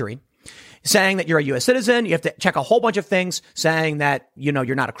of perjury, saying that you're a U.S. citizen. You have to check a whole bunch of things saying that,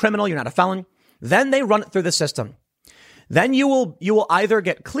 you're not a criminal, you're not a felon. Then they run it through the system. Then you will either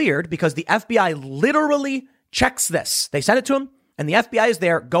get cleared because the FBI literally checks this. They send it to them and the FBI is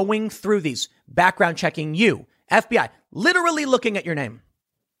there going through these, background checking you. FBI literally looking at your name.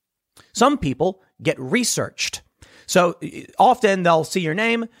 Some people get researched. So often they'll see your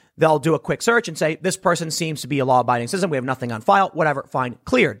name, they'll do a quick search and say, this person seems to be a law-abiding citizen. We have nothing on file, whatever, fine,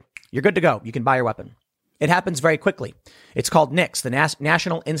 cleared. You're good to go. You can buy your weapon. It happens very quickly. It's called NICS, the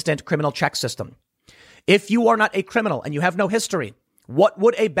National Instant Criminal Check System. If you are not a criminal and you have no history, what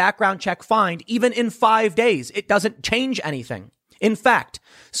would a background check find even in 5 days? It doesn't change anything. In fact,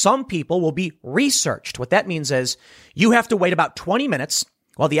 some people will be researched. What that means is you have to wait about 20 minutes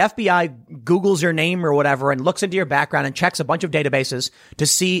while the FBI Googles your name or whatever and looks into your background and checks a bunch of databases to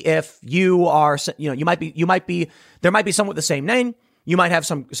see if you are, there might be someone with the same name. You might have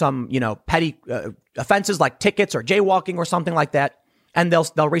some petty offenses like tickets or jaywalking or something like that. And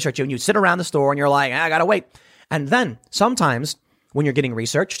they'll research you and you sit around the store and you're like, I gotta wait. And then sometimes when you're getting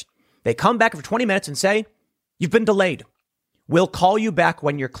researched, they come back for 20 minutes and say, you've been delayed. We'll call you back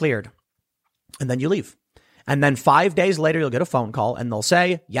when you're cleared. And then you leave. And then 5 days later, you'll get a phone call and they'll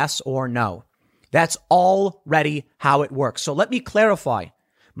say yes or no. That's already how it works. So let me clarify.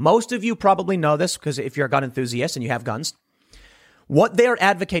 Most of you probably know this because if you're a gun enthusiast and you have guns, what they're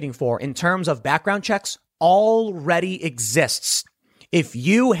advocating for in terms of background checks already exists. If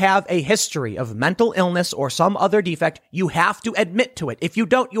you have a history of mental illness or some other defect, you have to admit to it. If you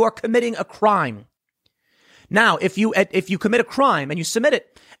don't, you are committing a crime. Now, if you commit a crime and you submit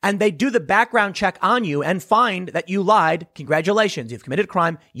it and they do the background check on you and find that you lied, congratulations, you've committed a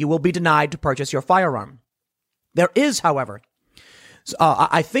crime. You will be denied to purchase your firearm. There is, however,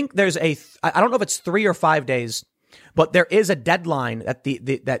 I think there's I don't know if it's 3 or 5 days, but there is a deadline that the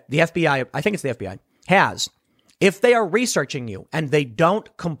FBI, I think it's the FBI, has. If they are researching you and they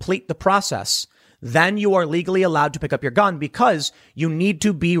don't complete the process, then you are legally allowed to pick up your gun because you need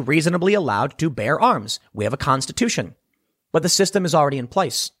to be reasonably allowed to bear arms. We have a constitution, but the system is already in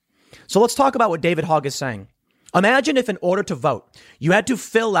place. So let's talk about what David Hogg is saying. Imagine if in order to vote, you had to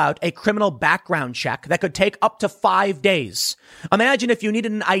fill out a criminal background check that could take up to 5 days. Imagine if you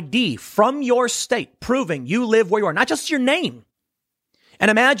needed an ID from your state proving you live where you are, not just your name. And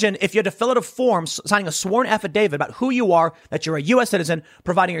imagine if you had to fill out a form signing a sworn affidavit about who you are, that you're a U.S. citizen,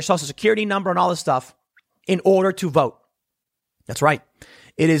 providing your social security number and all this stuff in order to vote. That's right.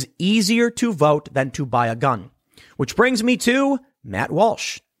 It is easier to vote than to buy a gun, which brings me to Matt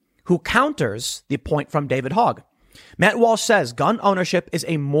Walsh, who counters the point from David Hogg. Matt Walsh says gun ownership is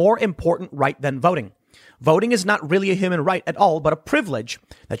a more important right than voting. Voting is not really a human right at all, but a privilege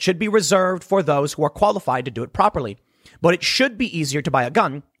that should be reserved for those who are qualified to do it properly. But it should be easier to buy a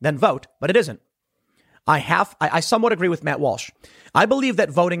gun than vote, but it isn't. I somewhat agree with Matt Walsh. I believe that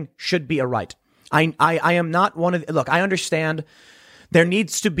voting should be a right. I am not one of, look, I understand there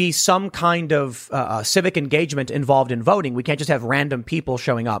needs to be some kind of civic engagement involved in voting. We can't just have random people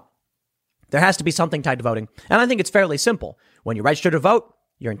showing up. There has to be something tied to voting. And I think it's fairly simple. When you register to vote,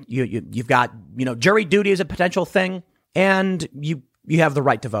 you've got, jury duty is a potential thing and you have the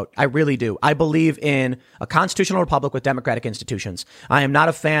right to vote. I really do. I believe in a constitutional republic with democratic institutions. I am not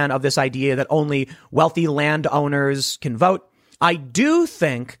a fan of this idea that only wealthy landowners can vote. I do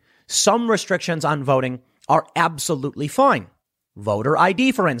think some restrictions on voting are absolutely fine. Voter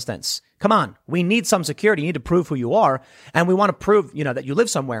ID, for instance. Come on. We need some security. You need to prove who you are. And we want to prove, that you live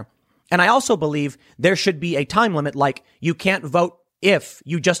somewhere. And I also believe there should be a time limit, like you can't vote if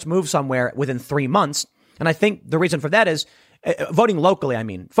you just move somewhere within 3 months. And I think the reason for that is voting locally.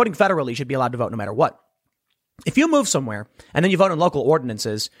 Voting federally, you should be allowed to vote no matter what. If you move somewhere and then you vote on local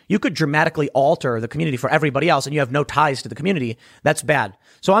ordinances, you could dramatically alter the community for everybody else and you have no ties to the community. That's bad.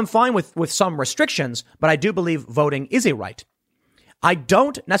 So I'm fine with some restrictions, but I do believe voting is a right. I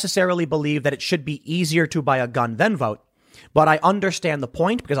don't necessarily believe that it should be easier to buy a gun than vote, but I understand the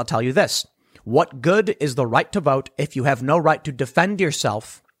point because I'll tell you this. What good is the right to vote if you have no right to defend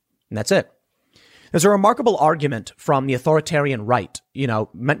yourself? And that's it. There's a remarkable argument from the authoritarian right.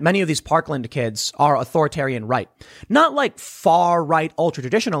 Many of these Parkland kids are authoritarian right. Not like far right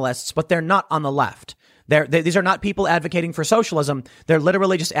ultra-traditionalists, but they're not on the left. These are not people advocating for socialism. They're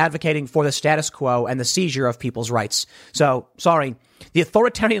literally just advocating for the status quo and the seizure of people's rights. So, sorry. The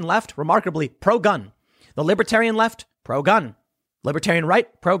authoritarian left, remarkably pro-gun. The libertarian left, pro-gun. Libertarian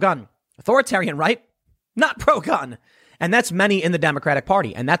right, pro-gun. Authoritarian right, not pro-gun. And that's many in the Democratic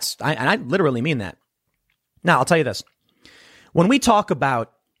Party. And I literally mean that. Now, I'll tell you this. When we talk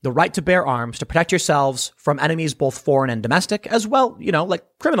about the right to bear arms to protect yourselves from enemies, both foreign and domestic, as well, like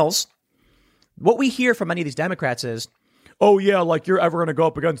criminals, what we hear from many of these Democrats is, oh, yeah, like you're ever going to go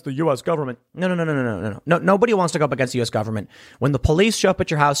up against the U.S. government. No. Nobody wants to go up against the U.S. government. When the police show up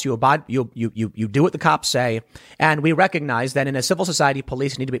at your house, you abide, you do what the cops say. And we recognize that in a civil society,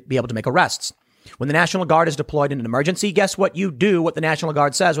 police need to be able to make arrests. When the National Guard is deployed in an emergency, guess what? You do what the National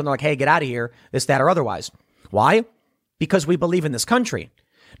Guard says when they're like, hey, get out of here, this, that, or otherwise. Why? Because we believe in this country.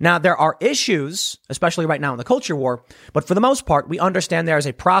 Now, there are issues, especially right now in the culture war, but for the most part, we understand there is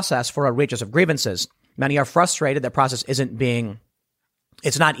a process for a redress of grievances. Many are frustrated that process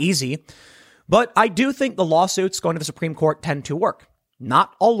it's not easy, but I do think the lawsuits going to the Supreme Court tend to work.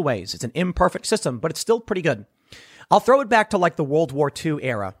 Not always. It's an imperfect system, but it's still pretty good. I'll throw it back to like the World War II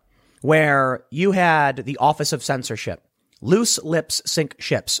era, where you had the Office of Censorship. Loose lips sink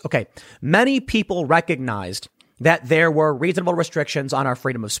ships. Okay. Many people recognized that there were reasonable restrictions on our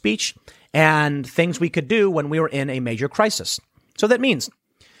freedom of speech and things we could do when we were in a major crisis. So that means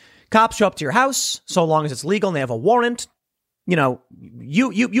cops show up to your house, so long as it's legal and they have a warrant,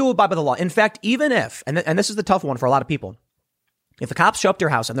 you abide by the law. In fact, even if, and this is the tough one for a lot of people, if the cops show up to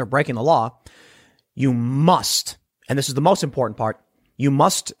your house and they're breaking the law, you must, and this is the most important part, you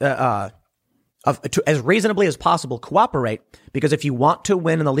must, as reasonably as possible, cooperate, because if you want to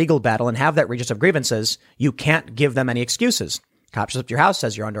win in the legal battle and have that redress of grievances, you can't give them any excuses. Cop shows up to your house,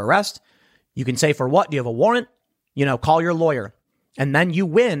 says you're under arrest. You can say, for what? Do you have a warrant? Call your lawyer. And then you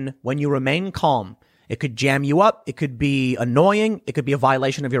win when you remain calm. It could jam you up. It could be annoying. It could be a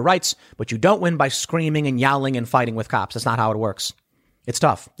violation of your rights, but you don't win by screaming and yelling and fighting with cops. That's not how it works. It's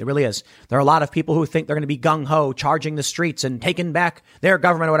tough. It really is. There are a lot of people who think they're going to be gung-ho, charging the streets and taking back their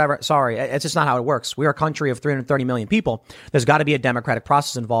government or whatever. Sorry, it's just not how it works. We are a country of 330 million people. There's got to be a democratic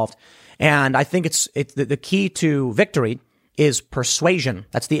process involved. And I think it's the key to victory is persuasion.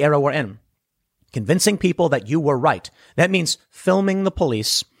 That's the era we're in. Convincing people that you were right. That means filming the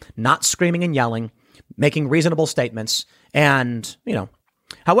police, not screaming and yelling, making reasonable statements. And,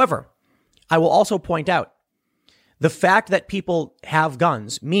 however, I will also point out, the fact that people have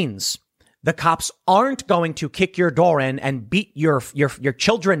guns means the cops aren't going to kick your door in and beat your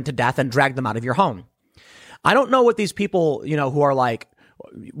children to death and drag them out of your home. I don't know what these people, who are like,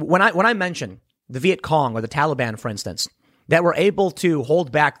 when I mention the Viet Cong or the Taliban, for instance, that were able to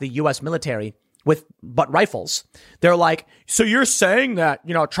hold back the U.S. military with but rifles, they're like, so you're saying that,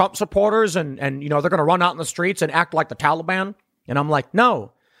 Trump supporters and they're going to run out in the streets and act like the Taliban? And I'm like,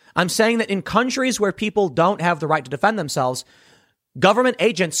 no. I'm saying that in countries where people don't have the right to defend themselves, government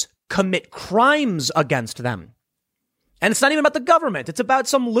agents commit crimes against them. And it's not even about the government. It's about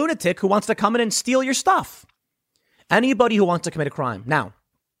some lunatic who wants to come in and steal your stuff. Anybody who wants to commit a crime. Now,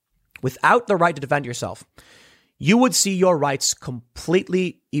 without the right to defend yourself, you would see your rights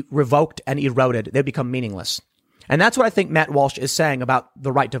completely revoked and eroded. They become meaningless. And that's what I think Matt Walsh is saying about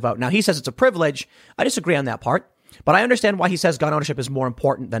the right to vote. Now, he says it's a privilege. I disagree on that part. But I understand why he says gun ownership is more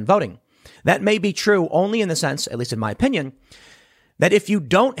important than voting. That may be true only in the sense, at least in my opinion, that if you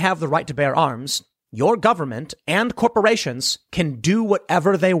don't have the right to bear arms, your government and corporations can do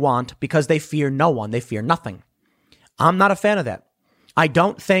whatever they want because they fear no one. They fear nothing. I'm not a fan of that. I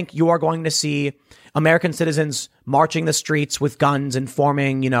don't think you are going to see American citizens marching the streets with guns and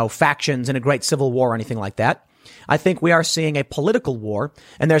forming, factions in a great civil war or anything like that. I think we are seeing a political war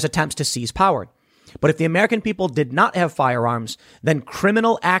and there's attempts to seize power. But if the American people did not have firearms, then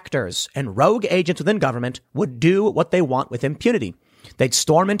criminal actors and rogue agents within government would do what they want with impunity. They'd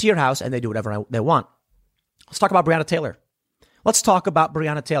storm into your house and they'd do whatever they want. Let's talk about Breonna Taylor. You want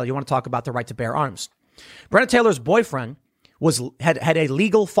to talk about the right to bear arms. Breonna Taylor's boyfriend had a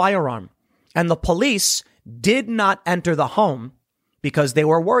legal firearm, and the police did not enter the home because they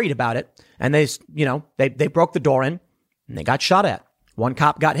were worried about it. And they broke the door in and they got shot at. One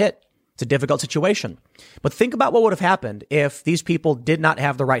cop got hit. It's a difficult situation. But think about what would have happened if these people did not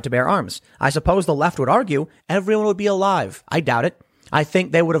have the right to bear arms. I suppose the left would argue everyone would be alive. I doubt it. I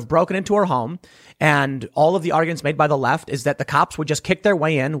think they would have broken into her home, and all of the arguments made by the left is that the cops would just kick their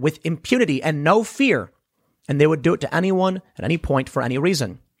way in with impunity and no fear, and they would do it to anyone at any point for any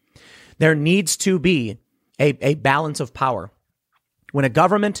reason. There needs to be a balance of power. When a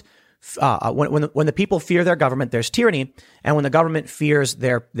government when the people fear their government, there's tyranny, and when the government fears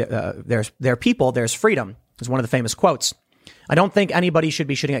their people, there's freedom. Is one of the famous quotes. I don't think anybody should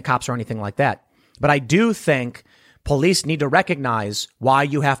be shooting at cops or anything like that, but I do think police need to recognize why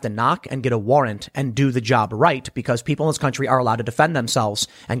you have to knock and get a warrant and do the job right, because people in this country are allowed to defend themselves.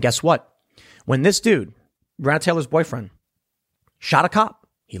 And guess what? When this dude, Breonna Taylor's boyfriend, shot a cop,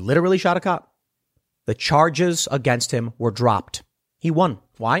 he literally shot a cop, the charges against him were dropped. He won.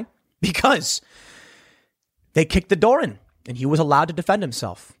 Why? Because they kicked the door in and he was allowed to defend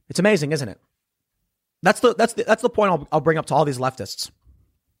himself. It's amazing, isn't it? That's the point I'll bring up to all these leftists.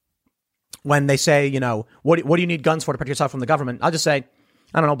 When they say, you know, what do you need guns for to protect yourself from the government? I'll just say,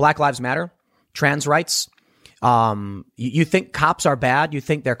 I don't know, Black Lives Matter, trans rights. You think cops are bad? You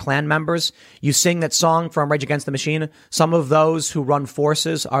think they're Klan members? You sing that song from Rage Against the Machine. Some of those who run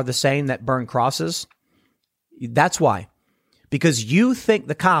forces are the same that burn crosses. That's why. Because you think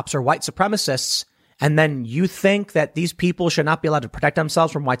the cops are white supremacists, and then you think that these people should not be allowed to protect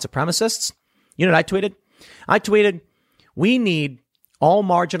themselves from white supremacists. You know what I tweeted? I tweeted, we need all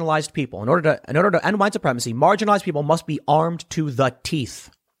marginalized people. In order to end white supremacy, marginalized people must be armed to the teeth.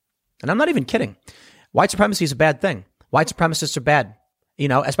 And I'm not even kidding. White supremacy is a bad thing. White supremacists are bad, you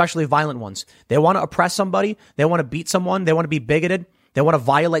know, especially violent ones. They want to oppress somebody. They want to beat someone. They want to be bigoted. They want to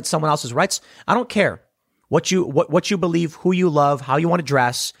violate someone else's rights. I don't care what you believe, who you love, how you want to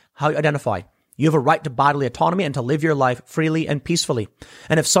dress, how you identify. You have a right to bodily autonomy and to live your life freely and peacefully.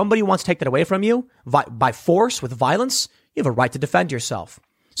 And if somebody wants to take that away from you by force, with violence, you have a right to defend yourself.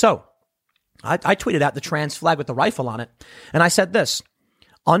 So I tweeted out the trans flag with the rifle on it. And I said this: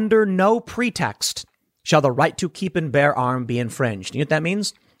 under no pretext shall the right to keep and bear arms be infringed. You know what that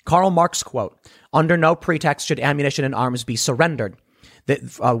means? Karl Marx quote: under no pretext should ammunition and arms be surrendered.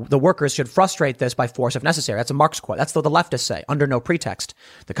 The workers should frustrate this by force if necessary. That's a Marx quote. That's what the leftists say, under no pretext.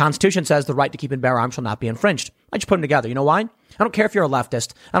 The Constitution says the right to keep and bear arms shall not be infringed. I just put them together. You know why? I don't care if you're a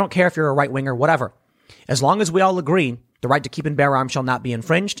leftist. I don't care if you're a right winger, whatever. As long as we all agree the right to keep and bear arms shall not be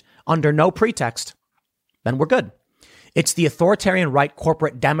infringed under no pretext, then we're good. It's the authoritarian right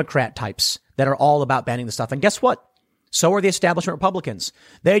corporate Democrat types that are all about banning the stuff. And guess what? So are the establishment Republicans.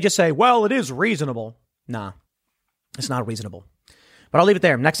 They just say, well, it is reasonable. Nah, it's not reasonable. But I'll leave it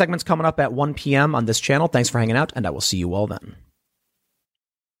there. Next segment's coming up at 1 p.m. on this channel. Thanks for hanging out, and I will see you all then.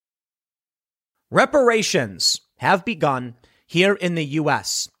 Reparations have begun here in the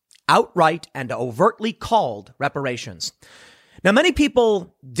U.S., outright and overtly called reparations. Now, many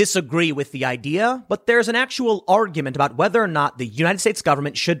people disagree with the idea, but there's an actual argument about whether or not the United States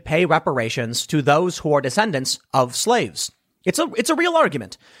government should pay reparations to those who are descendants of slaves. It's a real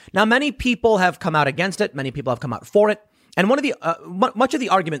argument. Now, many people have come out against it. Many people have come out for it. And one of the much of the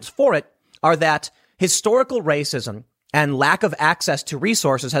arguments for it are that historical racism and lack of access to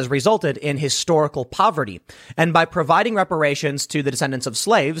resources has resulted in historical poverty. And by providing reparations to the descendants of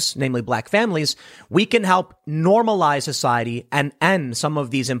slaves, namely black families, we can help normalize society and end some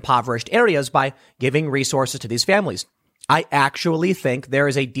of these impoverished areas by giving resources to these families. I actually think there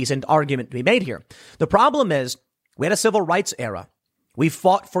is a decent argument to be made here. The problem is we had a civil rights era. We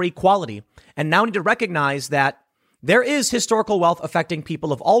fought for equality, and now we need to recognize that there is historical wealth affecting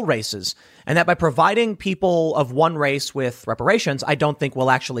people of all races, and that by providing people of one race with reparations, I don't think we'll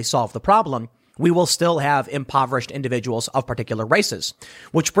actually solve the problem. We will still have impoverished individuals of particular races,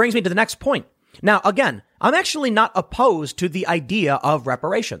 which brings me to the next point. Now, again, I'm actually not opposed to the idea of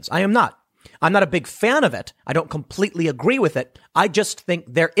reparations. I am not. I'm not a big fan of it. I don't completely agree with it. I just think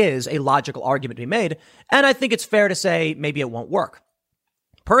there is a logical argument to be made, and I think it's fair to say maybe it won't work.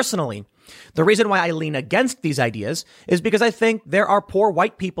 Personally, the reason why I lean against these ideas is because I think there are poor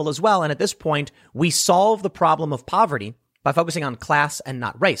white people as well. And at this point, we solve the problem of poverty by focusing on class and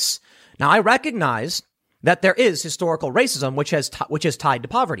not race. Now, I recognize that there is historical racism, which is tied to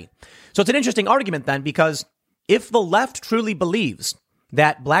poverty. So it's an interesting argument then, because if the left truly believes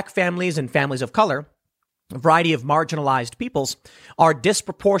that black families and families of color, a variety of marginalized peoples, are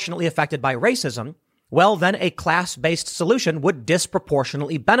disproportionately affected by racism, well, then a class-based solution would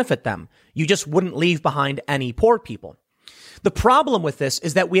disproportionately benefit them. You just wouldn't leave behind any poor people. The problem with this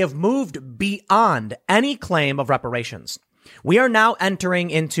is that we have moved beyond any claim of reparations. We are now entering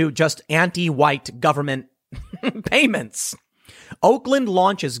into just anti-white government payments. Oakland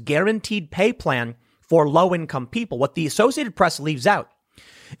launches guaranteed pay plan for low-income people. What the Associated Press leaves out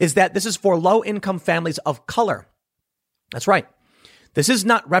is that this is for low-income families of color. That's right. This is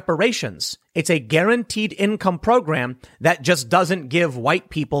not reparations. It's a guaranteed income program that just doesn't give white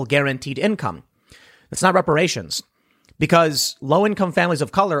people guaranteed income. It's not reparations, because low-income families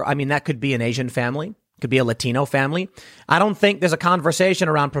of color, I mean, that could be an Asian family, Could be a Latino family. I don't think there's a conversation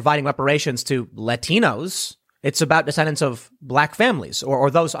around providing reparations to Latinos. It's about descendants of black families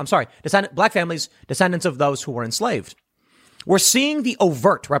or those, black families, descendants of those who were enslaved. We're seeing the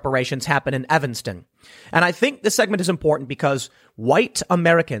overt reparations happen in Evanston. And I think this segment is important because white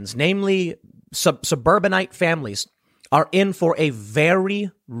Americans, namely suburbanite families, are in for a very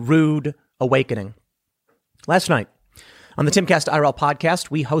rude awakening. Last night on the Timcast IRL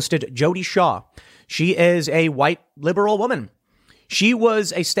podcast, we hosted Jody Shaw. She is a white liberal woman. She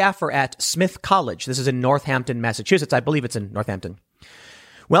was a staffer at Smith College. This is in Northampton, Massachusetts. I believe it's in Northampton.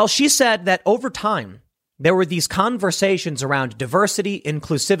 Well, she said that over time, there were these conversations around diversity,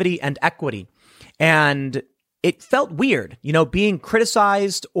 inclusivity, and equity. And it felt weird, being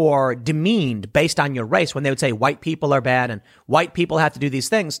criticized or demeaned based on your race when they would say white people are bad and white people have to do these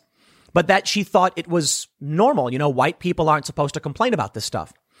things. But that she thought it was normal. White people aren't supposed to complain about this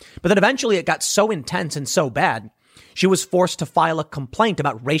stuff. But then eventually it got so intense and so bad, she was forced to file a complaint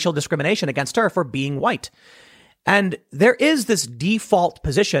about racial discrimination against her for being white. And there is this default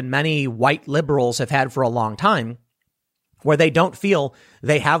position many white liberals have had for a long time where they don't feel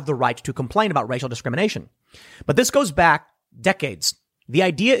they have the right to complain about racial discrimination. But this goes back decades. The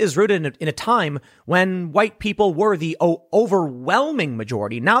idea is rooted in a time when white people were the overwhelming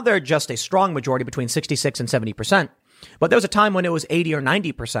majority. Now they're just a strong majority between 66 and 70%. But there was a time when it was 80 or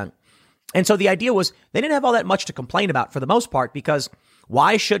 90%. And so the idea was they didn't have all that much to complain about for the most part, because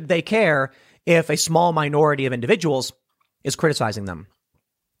why should they care if a small minority of individuals is criticizing them?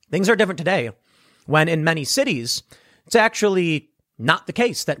 Things are different today when in many cities, it's actually not the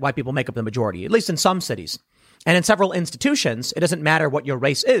case that white people make up the majority, at least in some cities. And in several institutions, it doesn't matter what your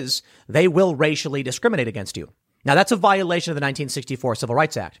race is, they will racially discriminate against you. Now, that's a violation of the 1964 Civil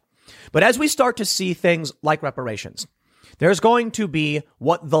Rights Act. But as we start to see things like reparations, there's going to be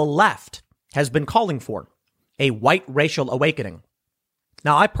what the left has been calling for, a white racial awakening.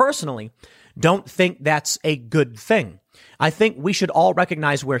 Now, I personally don't think that's a good thing. I think we should all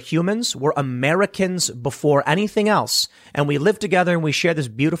recognize we're humans, we're Americans before anything else, and we live together and we share this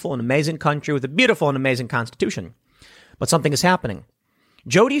beautiful and amazing country with a beautiful and amazing constitution. But something is happening.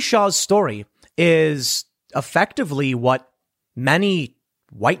 Jody Shaw's story is effectively what many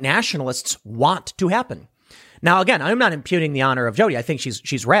white nationalists want to happen. Now, again, I'm not imputing the honor of Jody. I think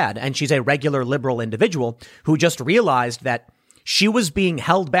she's rad, and she's a regular liberal individual who just realized that she was being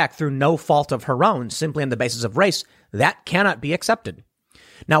held back through no fault of her own, simply on the basis of race. That cannot be accepted.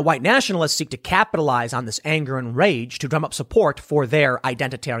 Now, white nationalists seek to capitalize on this anger and rage to drum up support for their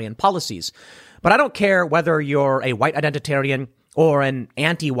identitarian policies. But I don't care whether you're a white identitarian or an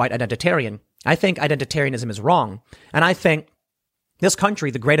anti-white identitarian. I think identitarianism is wrong. And I think this country,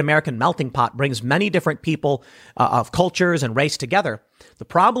 the great American melting pot, brings many different people of cultures and race together. The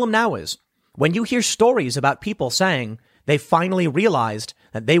problem now is when you hear stories about people saying they finally realized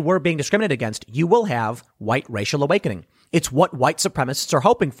that they were being discriminated against, you will have white racial awakening. It's what white supremacists are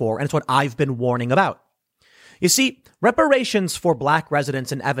hoping for, and it's what I've been warning about. You see, reparations for black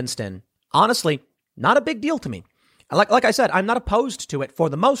residents in Evanston, honestly, not a big deal to me. Like I said, I'm not opposed to it for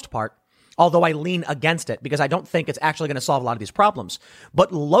the most part, although I lean against it because I don't think it's actually going to solve a lot of these problems.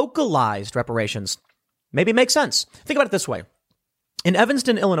 But localized reparations maybe make sense. Think about it this way. In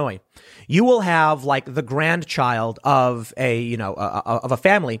Evanston, Illinois, you will have like the grandchild of a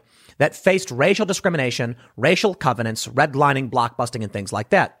family that faced racial discrimination, racial covenants, redlining, blockbusting, and things like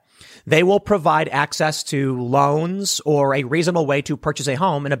that. They will provide access to loans or a reasonable way to purchase a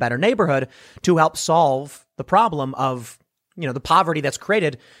home in a better neighborhood to help solve the problem of, the poverty that's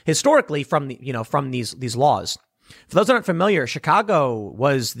created historically from these laws. For those that aren't familiar, Chicago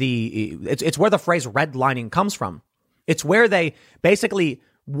was it's where the phrase redlining comes from. It's where they basically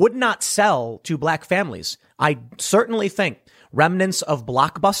would not sell to black families. I certainly think remnants of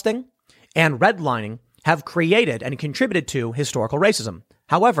blockbusting and redlining have created and contributed to historical racism.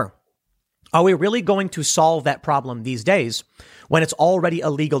 However, are we really going to solve that problem these days when it's already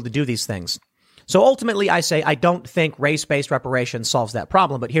illegal to do these things? So ultimately, I say I don't think race-based reparations solves that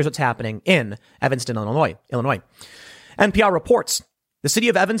problem, but here's what's happening in Evanston, Illinois. NPR reports the city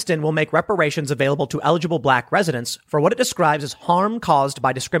of Evanston will make reparations available to eligible black residents for what it describes as harm caused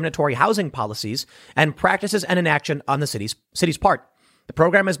by discriminatory housing policies and practices and inaction on the city's part. The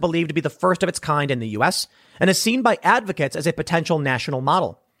program is believed to be the first of its kind in the U.S. and is seen by advocates as a potential national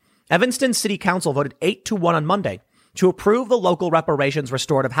model. Evanston City Council voted 8-1 on Monday to approve the local reparations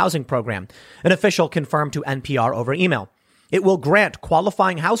restorative housing program, an official confirmed to NPR over email. It will grant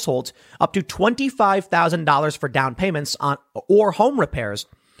qualifying households up to $25,000 for down payments on or home repairs,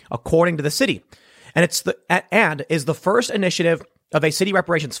 according to the city. And is the first initiative of a city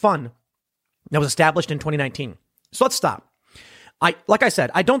reparations fund that was established in 2019. So let's stop. Like I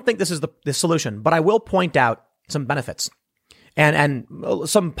said, I don't think this is the solution, but I will point out some benefits and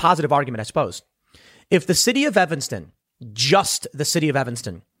some positive argument, I suppose. If the city of Evanston, just the city of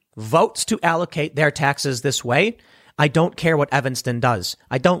Evanston, votes to allocate their taxes this way, I don't care what Evanston does.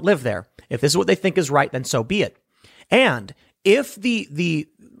 I don't live there. If this is what they think is right, then so be it. And if the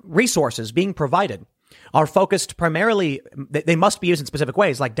resources being provided are focused primarily, they must be used in specific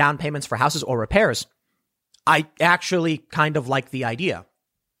ways, like down payments for houses or repairs, I actually kind of like the idea.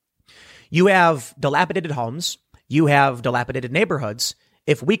 You have dilapidated homes. You have dilapidated neighborhoods.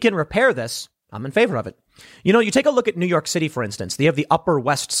 If we can repair this, I'm in favor of it. You know, you take a look at New York City, for instance. They have the Upper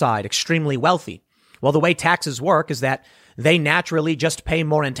West Side, extremely wealthy. Well, the way taxes work is that they naturally just pay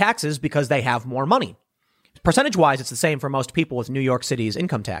more in taxes because they have more money. Percentage-wise, it's the same for most people with New York City's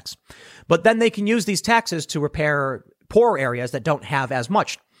income tax. But then they can use these taxes to repair poor areas that don't have as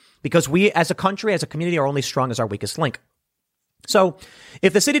much. Because we, as a country, as a community, are only strong as our weakest link. So,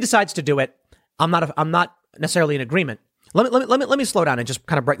 if the city decides to do it, I'm not necessarily in agreement. Let me slow down and just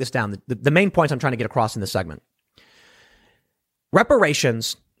kind of break this down. The main points I'm trying to get across in this segment.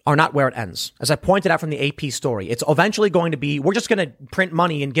 Reparations are not where it ends. As I pointed out from the AP story, it's eventually going to be, we're just going to print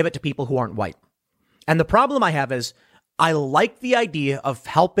money and give it to people who aren't white. And the problem I have is, I like the idea of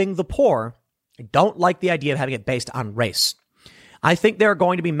helping the poor. I don't like the idea of having it based on race. I think there are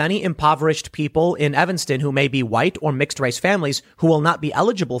going to be many impoverished people in Evanston who may be white or mixed race families who will not be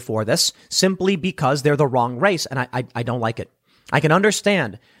eligible for this simply because they're the wrong race. And I don't like it. I can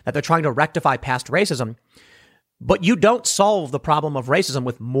understand that they're trying to rectify past racism, but you don't solve the problem of racism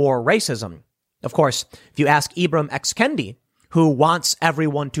with more racism. Of course, if you ask Ibram X. Kendi, who wants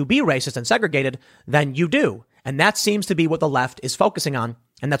everyone to be racist and segregated, then you do. And that seems to be what the left is focusing on,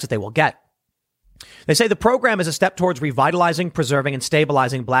 and that's what they will get. They say the program is a step towards revitalizing, preserving, and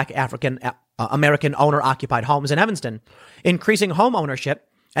stabilizing Black African American owner-occupied homes in Evanston, increasing home ownership,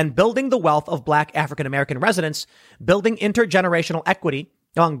 and building the wealth of Black African American residents, building intergenerational equity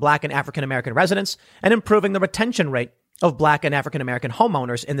among Black and African American residents, and improving the retention rate of Black and African American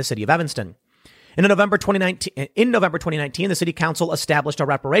homeowners in the city of Evanston. In November 2019, the City Council established a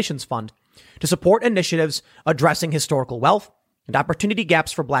reparations fund to support initiatives addressing historical wealth and opportunity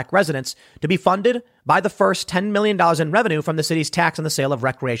gaps for Black residents, to be funded by the first $10 million in revenue from the city's tax on the sale of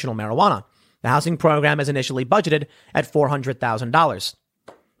recreational marijuana. The housing program is initially budgeted at $400,000.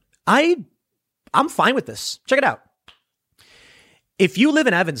 I'm fine with this. Check it out. If you live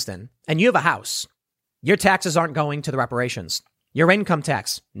in Evanston and you have a house, your taxes aren't going to the reparations. Your income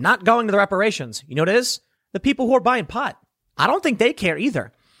tax not going to the reparations. You know what it is? The people who are buying pot. I don't think they care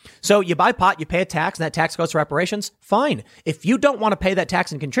either. So you buy pot, you pay a tax, and that tax goes to reparations. Fine. If you don't want to pay that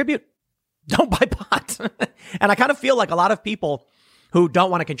tax and contribute, don't buy pot. And I kind of feel like a lot of people who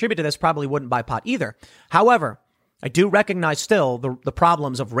don't want to contribute to this probably wouldn't buy pot either. However, I do recognize still the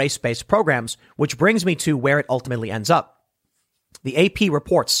problems of race-based programs, which brings me to where it ultimately ends up. The AP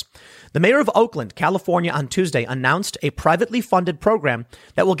reports, the mayor of Oakland, California, on Tuesday announced a privately funded program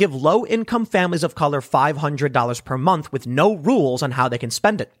that will give low-income families of color $500 per month with no rules on how they can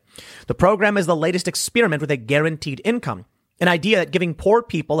spend it. The program is the latest experiment with a guaranteed income, an idea that giving poor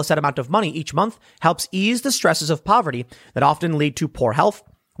people a set amount of money each month helps ease the stresses of poverty that often lead to poor health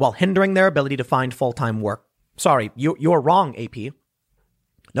while hindering their ability to find full-time work. Sorry, you're wrong, AP.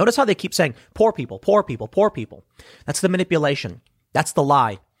 Notice how they keep saying poor people, poor people, poor people. That's the manipulation. That's the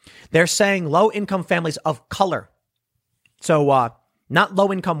lie. They're saying low-income families of color. So, not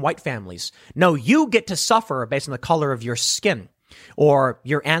low-income white families. No, you get to suffer based on the color of your skin or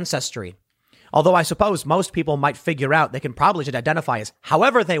your ancestry. Although I suppose most people might figure out they can probably should identify as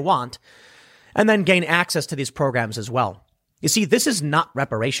however they want and then gain access to these programs as well. You see, this is not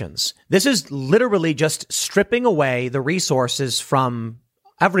reparations. This is literally just stripping away the resources from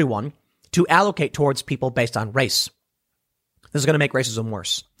everyone to allocate towards people based on race. This is going to make racism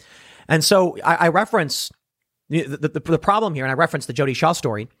worse. And so I reference the problem here, and I reference the Jody Shaw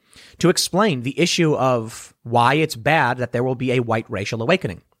story to explain the issue of why it's bad that there will be a white racial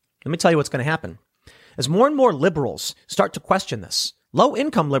awakening. Let me tell you what's going to happen. As more and more liberals start to question this,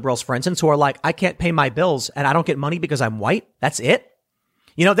 low-income liberals, for instance, who are like, I can't pay my bills and I don't get money because I'm white. That's it.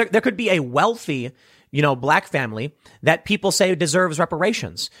 You know, there could be a wealthy, Black family that people say deserves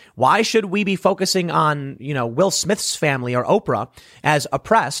reparations. Why should we be focusing on, Will Smith's family or Oprah as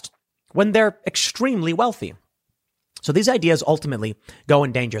oppressed when they're extremely wealthy? So these ideas ultimately go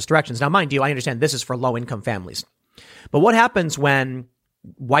in dangerous directions. Now, mind you, I understand this is for low-income families. But what happens when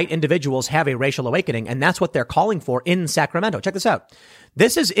white individuals have a racial awakening? And that's what they're calling for in Sacramento. Check this out.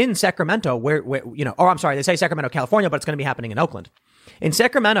 This is in Sacramento they say Sacramento, California, but it's going to be happening in Oakland. In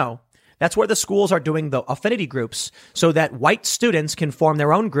Sacramento, That's where the schools are doing the affinity groups so that white students can form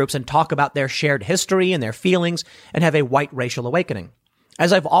their own groups and talk about their shared history and their feelings and have a white racial awakening.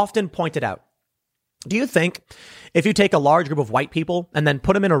 As I've often pointed out, do you think if you take a large group of white people and then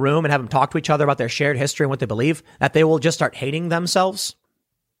put them in a room and have them talk to each other about their shared history and what they believe, that they will just start hating themselves?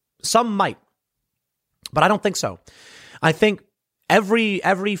 Some might, but I don't think so. I think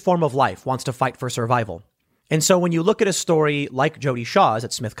every form of life wants to fight for survival. And so when you look at a story like Jodi Shaw's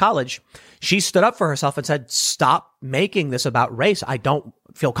at Smith College, she stood up for herself and said, stop making this about race. I don't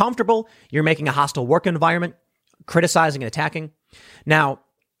feel comfortable. You're making a hostile work environment, criticizing and attacking. Now,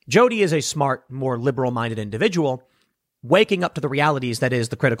 Jodi is a smart, more liberal-minded individual, waking up to the realities that is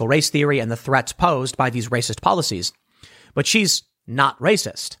the critical race theory and the threats posed by these racist policies. But she's not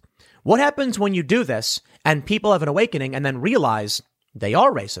racist. What happens when you do this and people have an awakening and then realize they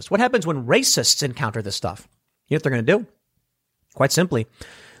are racist? What happens when racists encounter this stuff? You know what they're going to do? Quite simply,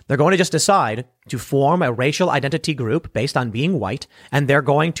 they're going to just decide to form a racial identity group based on being white, and they're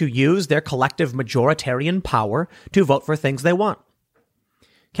going to use their collective majoritarian power to vote for things they want.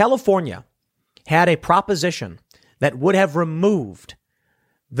 California had a proposition that would have removed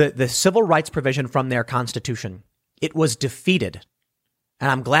the civil rights provision from their constitution. It was defeated, and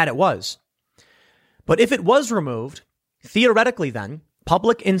I'm glad it was. But if it was removed, theoretically then,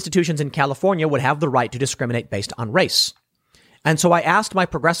 public institutions in California would have the right to discriminate based on race. And so I asked my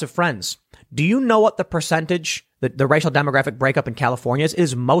progressive friends, do you know what the percentage, the racial demographic breakup in California is? It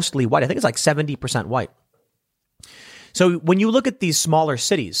is mostly white. I think it's like 70% white. So when you look at these smaller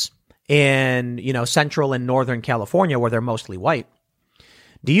cities in, central and northern California where they're mostly white,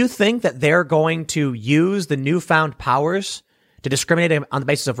 do you think that they're going to use the newfound powers to discriminate on the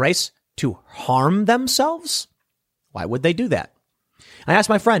basis of race to harm themselves? Why would they do that? I asked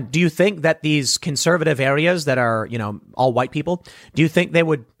my friend, do you think that these conservative areas that are, all white people, do you think they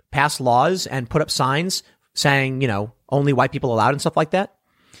would pass laws and put up signs saying, only white people allowed and stuff like that?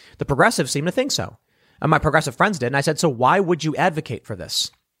 The progressives seem to think so. And my progressive friends did. And I said, so why would you advocate for this?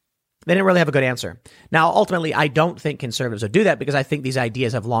 They didn't really have a good answer. Now, ultimately, I don't think conservatives would do that because I think these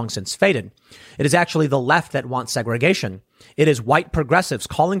ideas have long since faded. It is actually the left that wants segregation. It is white progressives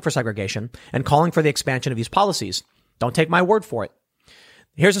calling for segregation and calling for the expansion of these policies. Don't take my word for it.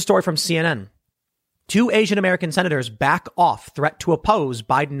 Here's a story from CNN. 2 Asian American senators back off threat to oppose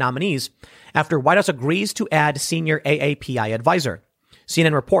Biden nominees after White House agrees to add senior AAPI advisor.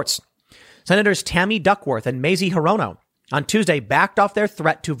 CNN reports. Senators Tammy Duckworth and Mazie Hirono on Tuesday backed off their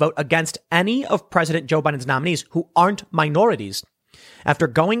threat to vote against any of President Joe Biden's nominees who aren't minorities after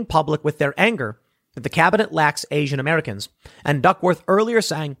going public with their anger that the cabinet lacks Asian Americans. And Duckworth earlier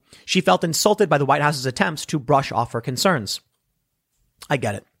saying she felt insulted by the White House's attempts to brush off her concerns. I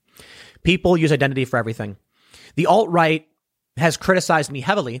get it. People use identity for everything. The alt-right has criticized me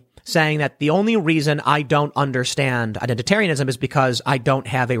heavily, saying that the only reason I don't understand identitarianism is because I don't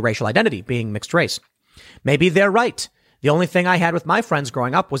have a racial identity, being mixed race. Maybe they're right. The only thing I had with my friends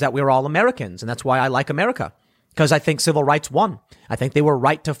growing up was that we were all Americans, and that's why I like America, because I think civil rights won. I think they were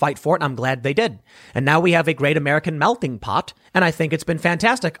right to fight for it, and I'm glad they did. And now we have a great American melting pot, and I think it's been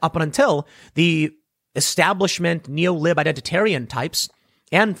fantastic up until the establishment neo-lib identitarian types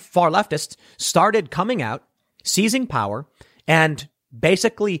and far leftists started coming out, seizing power, and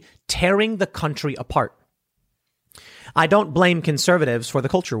basically tearing the country apart. I don't blame conservatives for the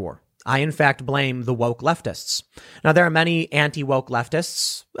culture war. I, in fact, blame the woke leftists. Now, there are many anti-woke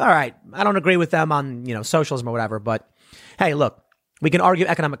leftists. All right, I don't agree with them on, socialism or whatever, but hey, look, we can argue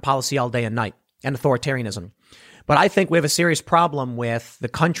economic policy all day and night and authoritarianism. But I think we have a serious problem with the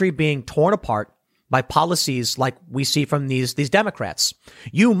country being torn apart by policies like we see from these Democrats.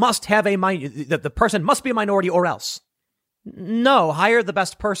 You must have the person must be a minority or else. No, hire the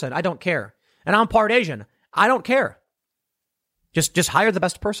best person. I don't care. And I'm part Asian. I don't care. Just hire the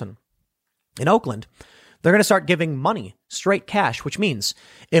best person. In Oakland, they're going to start giving money, straight cash, which means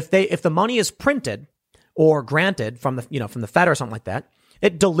if the money is printed or granted from the Fed or something like that,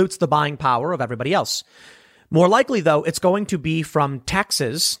 it dilutes the buying power of everybody else. More likely, though, it's going to be from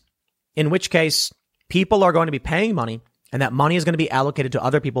taxes, in which case people are going to be paying money, and that money is going to be allocated to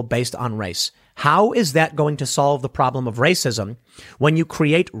other people based on race. How is that going to solve the problem of racism when you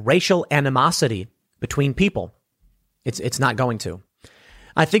create racial animosity between people? It's not going to.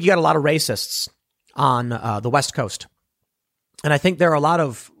 I think you got a lot of racists on the West Coast. And I think there are a lot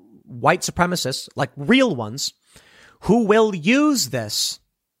of white supremacists, like real ones, who will use this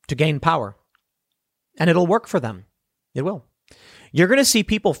to gain power. And it'll work for them. It will. You're going to see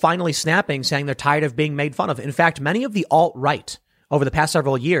people finally snapping, saying they're tired of being made fun of. In fact, many of the alt-right over the past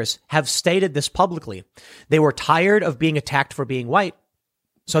several years have stated this publicly. They were tired of being attacked for being white,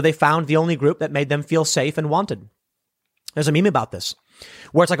 So they found the only group that made them feel safe and wanted. There's a meme about this,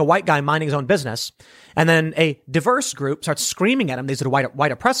 where it's like a white guy minding his own business, and then a diverse group starts screaming at him. These are the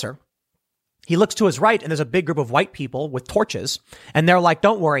white oppressor. He looks to his right, and there's a big group of white people with torches, and they're like,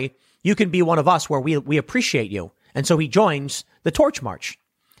 don't worry, you can be one of us where we appreciate you. And so he joins the torch march.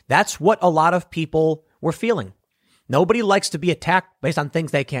 That's what a lot of people were feeling. Nobody likes to be attacked based on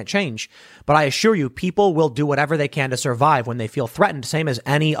things they can't change. But I assure you, people will do whatever they can to survive when they feel threatened, same as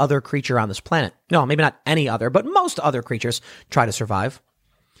any other creature on this planet. No, maybe not any other, but most other creatures try to survive.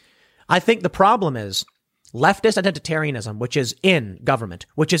 I think the problem is leftist identitarianism, which is in government,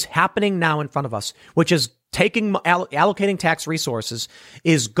 which is happening now in front of us, which is allocating tax resources,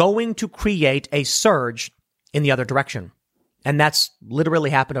 is going to create a surge in the other direction. And that's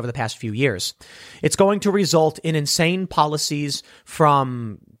literally happened over the past few years. It's going to result in insane policies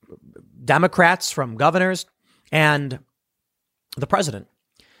from Democrats, from governors, and the president.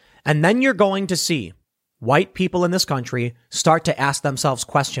 And then you're going to see white people in this country start to ask themselves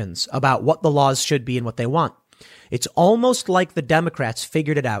questions about what the laws should be and what they want. It's almost like the Democrats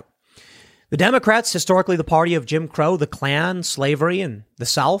figured it out. The Democrats, historically the party of Jim Crow, the Klan, slavery, and the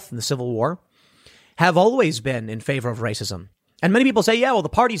South, and the Civil War, have always been in favor of racism. And many people say, yeah, well, the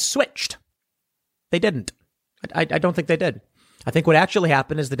parties switched. They didn't. I don't think they did. I think what actually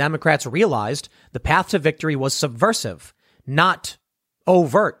happened is the Democrats realized the path to victory was subversive, not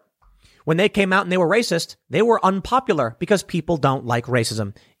overt. When they came out and they were racist, they were unpopular because people don't like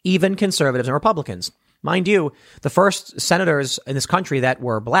racism, even conservatives and Republicans. Mind you, the first senators in this country that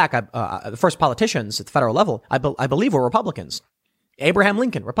were black, the first politicians at the federal level, I believe were Republicans. Abraham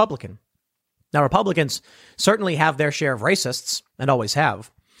Lincoln, Republican. Now, Republicans certainly have their share of racists and always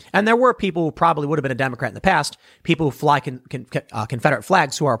have. And there were people who probably would have been a Democrat in the past, people who fly Confederate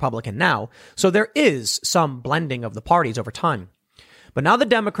flags who are Republican now. So there is some blending of the parties over time. But now the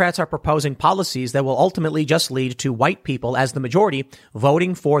Democrats are proposing policies that will ultimately just lead to white people as the majority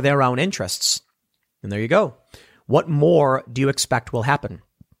voting for their own interests. And there you go. What more do you expect will happen?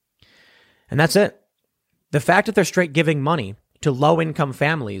 And that's it. The fact that they're straight giving money to low-income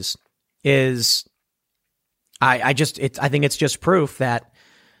families is, I think it's just proof that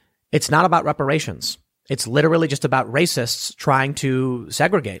it's not about reparations. It's literally just about racists trying to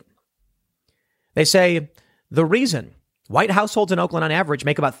segregate. They say the reason white households in Oakland on average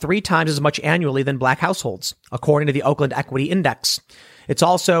make about 3 times as much annually than black households, according to the Oakland Equity Index. It's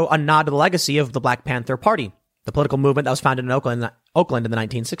also a nod to the legacy of the Black Panther Party, the political movement that was founded in Oakland in the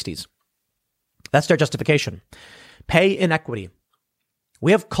 1960s. That's their justification. Pay inequity.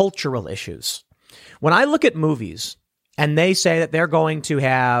 We have cultural issues. When I look at movies and they say that they're going to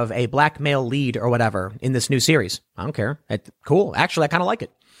have a black male lead or whatever in this new series, I don't care. Cool. Actually, I kind of like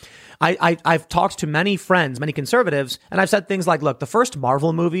it. I've talked to many friends, many conservatives, and I've said things like, look, the first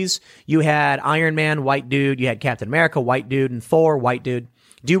Marvel movies, you had Iron Man, white dude, you had Captain America, white dude, and Thor, white dude.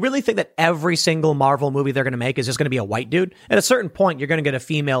 Do you really think that every single Marvel movie they're going to make is just going to be a white dude? At a certain point, you're going to get a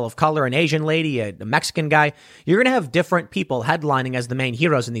female of color, an Asian lady, a Mexican guy. You're going to have different people headlining as the main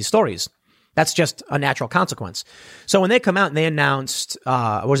heroes in these stories. That's just a natural consequence. So when they come out and they announced,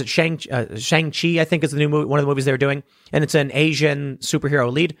 Shang-Chi, I think is the new movie, one of the movies they were doing, and it's an Asian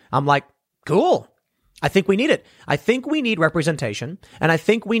superhero lead. I'm like, cool. I think we need it. I think we need representation, and I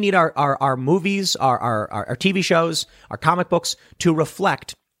think we need our movies, our TV shows, our comic books to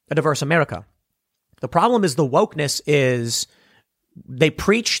reflect a diverse America. The problem is the wokeness is they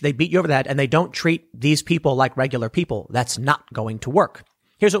preach, they beat you over the head, and they don't treat these people like regular people. That's not going to work.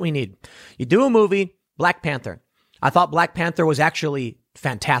 Here's what we need. You do a movie, Black Panther. I thought Black Panther was actually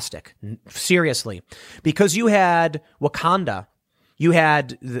fantastic. Seriously. Because you had Wakanda. You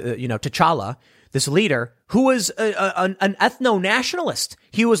had, T'Challa, this leader who was an ethno-nationalist.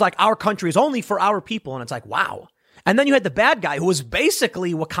 He was like, our country is only for our people. And it's like, wow. And then you had the bad guy who was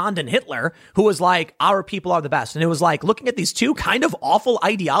basically Wakandan Hitler, who was like, our people are the best. And it was like looking at these two kind of awful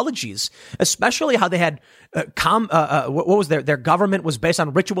ideologies, especially how they had what was their government was based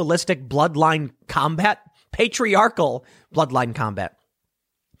on ritualistic bloodline combat, patriarchal bloodline combat.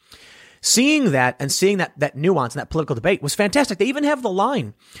 Seeing that and seeing that nuance and that political debate was fantastic. They even have the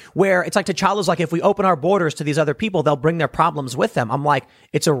line where it's like T'Challa's like, if we open our borders to these other people, they'll bring their problems with them. I'm like,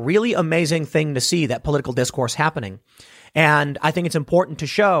 it's a really amazing thing to see that political discourse happening. And I think it's important to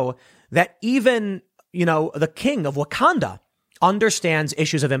show that even, the king of Wakanda understands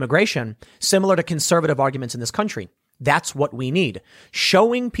issues of immigration, similar to conservative arguments in this country. That's what we need.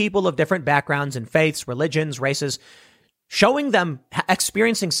 Showing people of different backgrounds and faiths, religions, races, showing them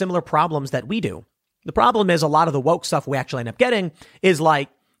experiencing similar problems that we do. The problem is a lot of the woke stuff we actually end up getting is like,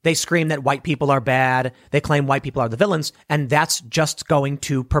 They scream that white people are bad. They claim white people are the villains. And that's just going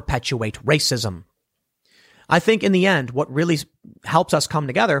to perpetuate racism. I think in the end, what really helps us come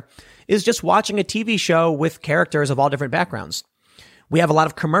together is just watching a TV show with characters of all different backgrounds. We have a lot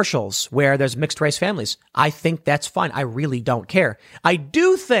of commercials where there's mixed race families. I think that's fine. I really don't care. I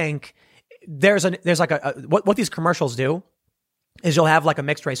do think there's like what these commercials do is you'll have like a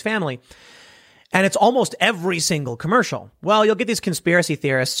mixed race family. And it's almost every single commercial. Well, you'll get these conspiracy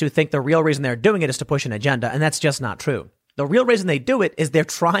theorists who think the real reason they're doing it is to push an agenda. And that's just not true. The real reason they do it is they're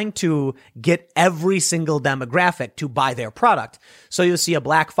trying to get every single demographic to buy their product. So you'll see a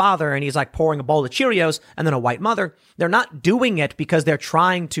black father and he's like pouring a bowl of Cheerios, and then a white mother. They're not doing it because they're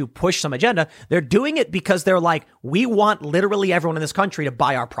trying to push some agenda. They're doing it because they're like, we want literally everyone in this country to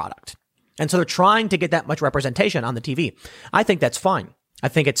buy our product. And so they're trying to get that much representation on the TV. I think that's fine. I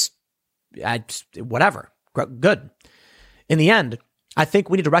think it's whatever. Good. In the end, I think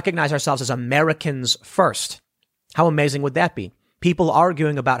we need to recognize ourselves as Americans first. How amazing would that be? People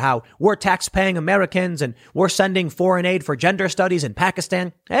arguing about how we're tax-paying Americans and we're sending foreign aid for gender studies in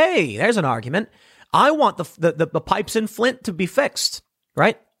Pakistan. Hey, there's an argument. I want the pipes in Flint to be fixed,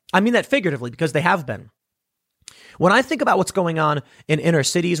 right? I mean that figuratively because they have been. When I think about what's going on in inner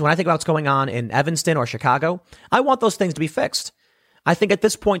cities, when I think about what's going on in Evanston or Chicago, I want those things to be fixed. I think at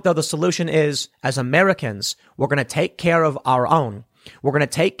this point, though, the solution is, as Americans, we're going to take care of our own. We're going to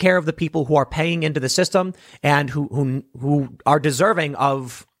take care of the people who are paying into the system and who are deserving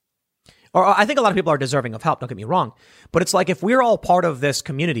of, or I think a lot of people are deserving of help, don't get me wrong. But it's like if we're all part of this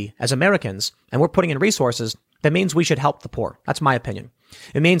community as Americans and we're putting in resources, that means we should help the poor. That's my opinion.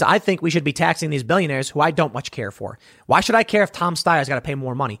 It means I think we should be taxing these billionaires who I don't much care for. Why should I care if Tom Steyer's got to pay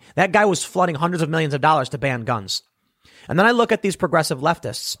more money? That guy was flooding hundreds of millions of dollars to ban guns. And then I look at these progressive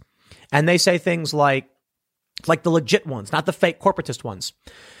leftists and they say things like the legit ones, not the fake corporatist ones.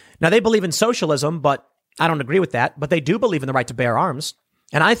 Now, they believe in socialism, but I don't agree with that. But they do believe in the right to bear arms.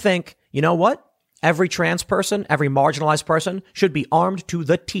 And I think, you know what? Every trans person, every marginalized person should be armed to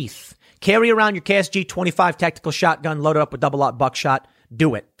the teeth. Carry around your KSG 25 tactical shotgun loaded up with double-aught buckshot.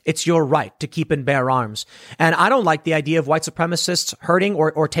 Do it. It's your right to keep and bear arms. And I don't like the idea of white supremacists hurting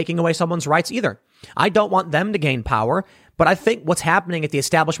or taking away someone's rights either. I don't want them to gain power, but I think what's happening at the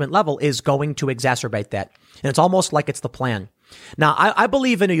establishment level is going to exacerbate that. And it's almost like it's the plan. Now, I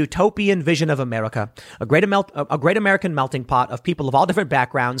believe in a utopian vision of America, a great American melting pot of people of all different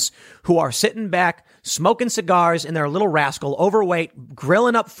backgrounds who are sitting back, smoking cigars in their little rascal, overweight,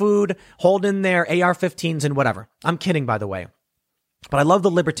 grilling up food, holding their AR-15s and whatever. I'm kidding, by the way. But I love the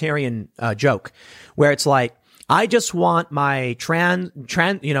libertarian joke where it's like, I just want my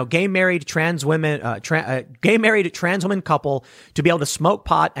gay married trans women couple to be able to smoke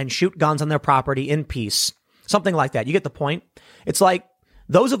pot and shoot guns on their property in peace. Something like that. You get the point? It's like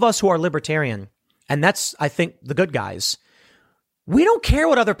those of us who are libertarian, and that's, I think, the good guys. We don't care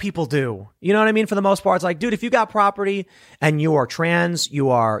what other people do. You know what I mean? For the most part, it's like, dude, if you got property and you are trans, you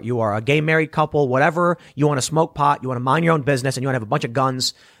are a gay married couple, whatever, you want to smoke pot, you want to mind your own business, and you want to have a bunch of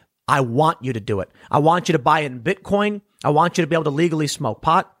guns, I want you to do it. I want you to buy it in Bitcoin. I want you to be able to legally smoke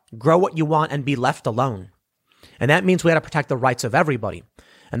pot, grow what you want, and be left alone. And that means we got to protect the rights of everybody.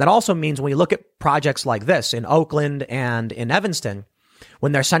 And that also means when you look at projects like this in Oakland and in Evanston,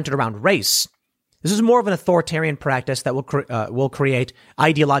 when they're centered around race, this is more of an authoritarian practice that will create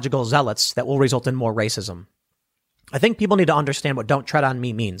ideological zealots that will result in more racism. I think people need to understand what "don't tread on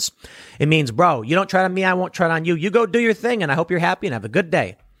me" means. It means, bro, you don't tread on me, I won't tread on you. You go do your thing, and I hope you're happy and have a good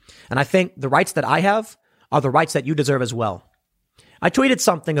day. And I think the rights that I have are the rights that you deserve as well. I tweeted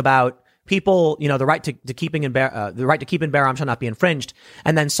something about people, the right to keep and bear arms shall not be infringed.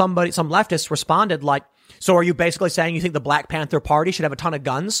 And then some leftists responded like, so are you basically saying you think the Black Panther Party should have a ton of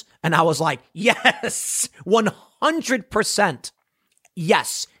guns? And I was like, yes, 100%.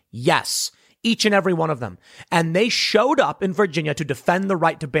 Yes. Each and every one of them. And they showed up in Virginia to defend the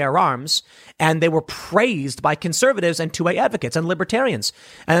right to bear arms. And they were praised by conservatives and 2A advocates and libertarians.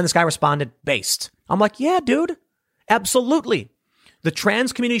 And then this guy responded, based. I'm like, yeah, dude, absolutely. The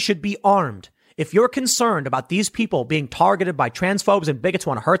trans community should be armed. If you're concerned about these people being targeted by transphobes and bigots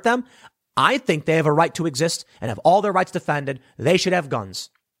who want to hurt them, I think they have a right to exist and have all their rights defended. They should have guns.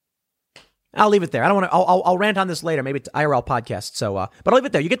 I'll leave it there. I don't want to, I'll rant on this later, maybe it's IRL podcast. So, but I'll leave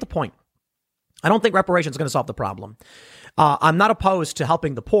it there. You get the point. I don't think reparations is going to solve the problem. I'm not opposed to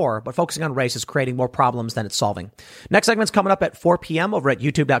helping the poor, but focusing on race is creating more problems than it's solving. Next segment's coming up at 4 p.m. over at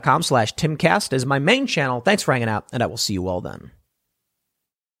youtube.com/timcast is my main channel. Thanks for hanging out, and I will see you all then.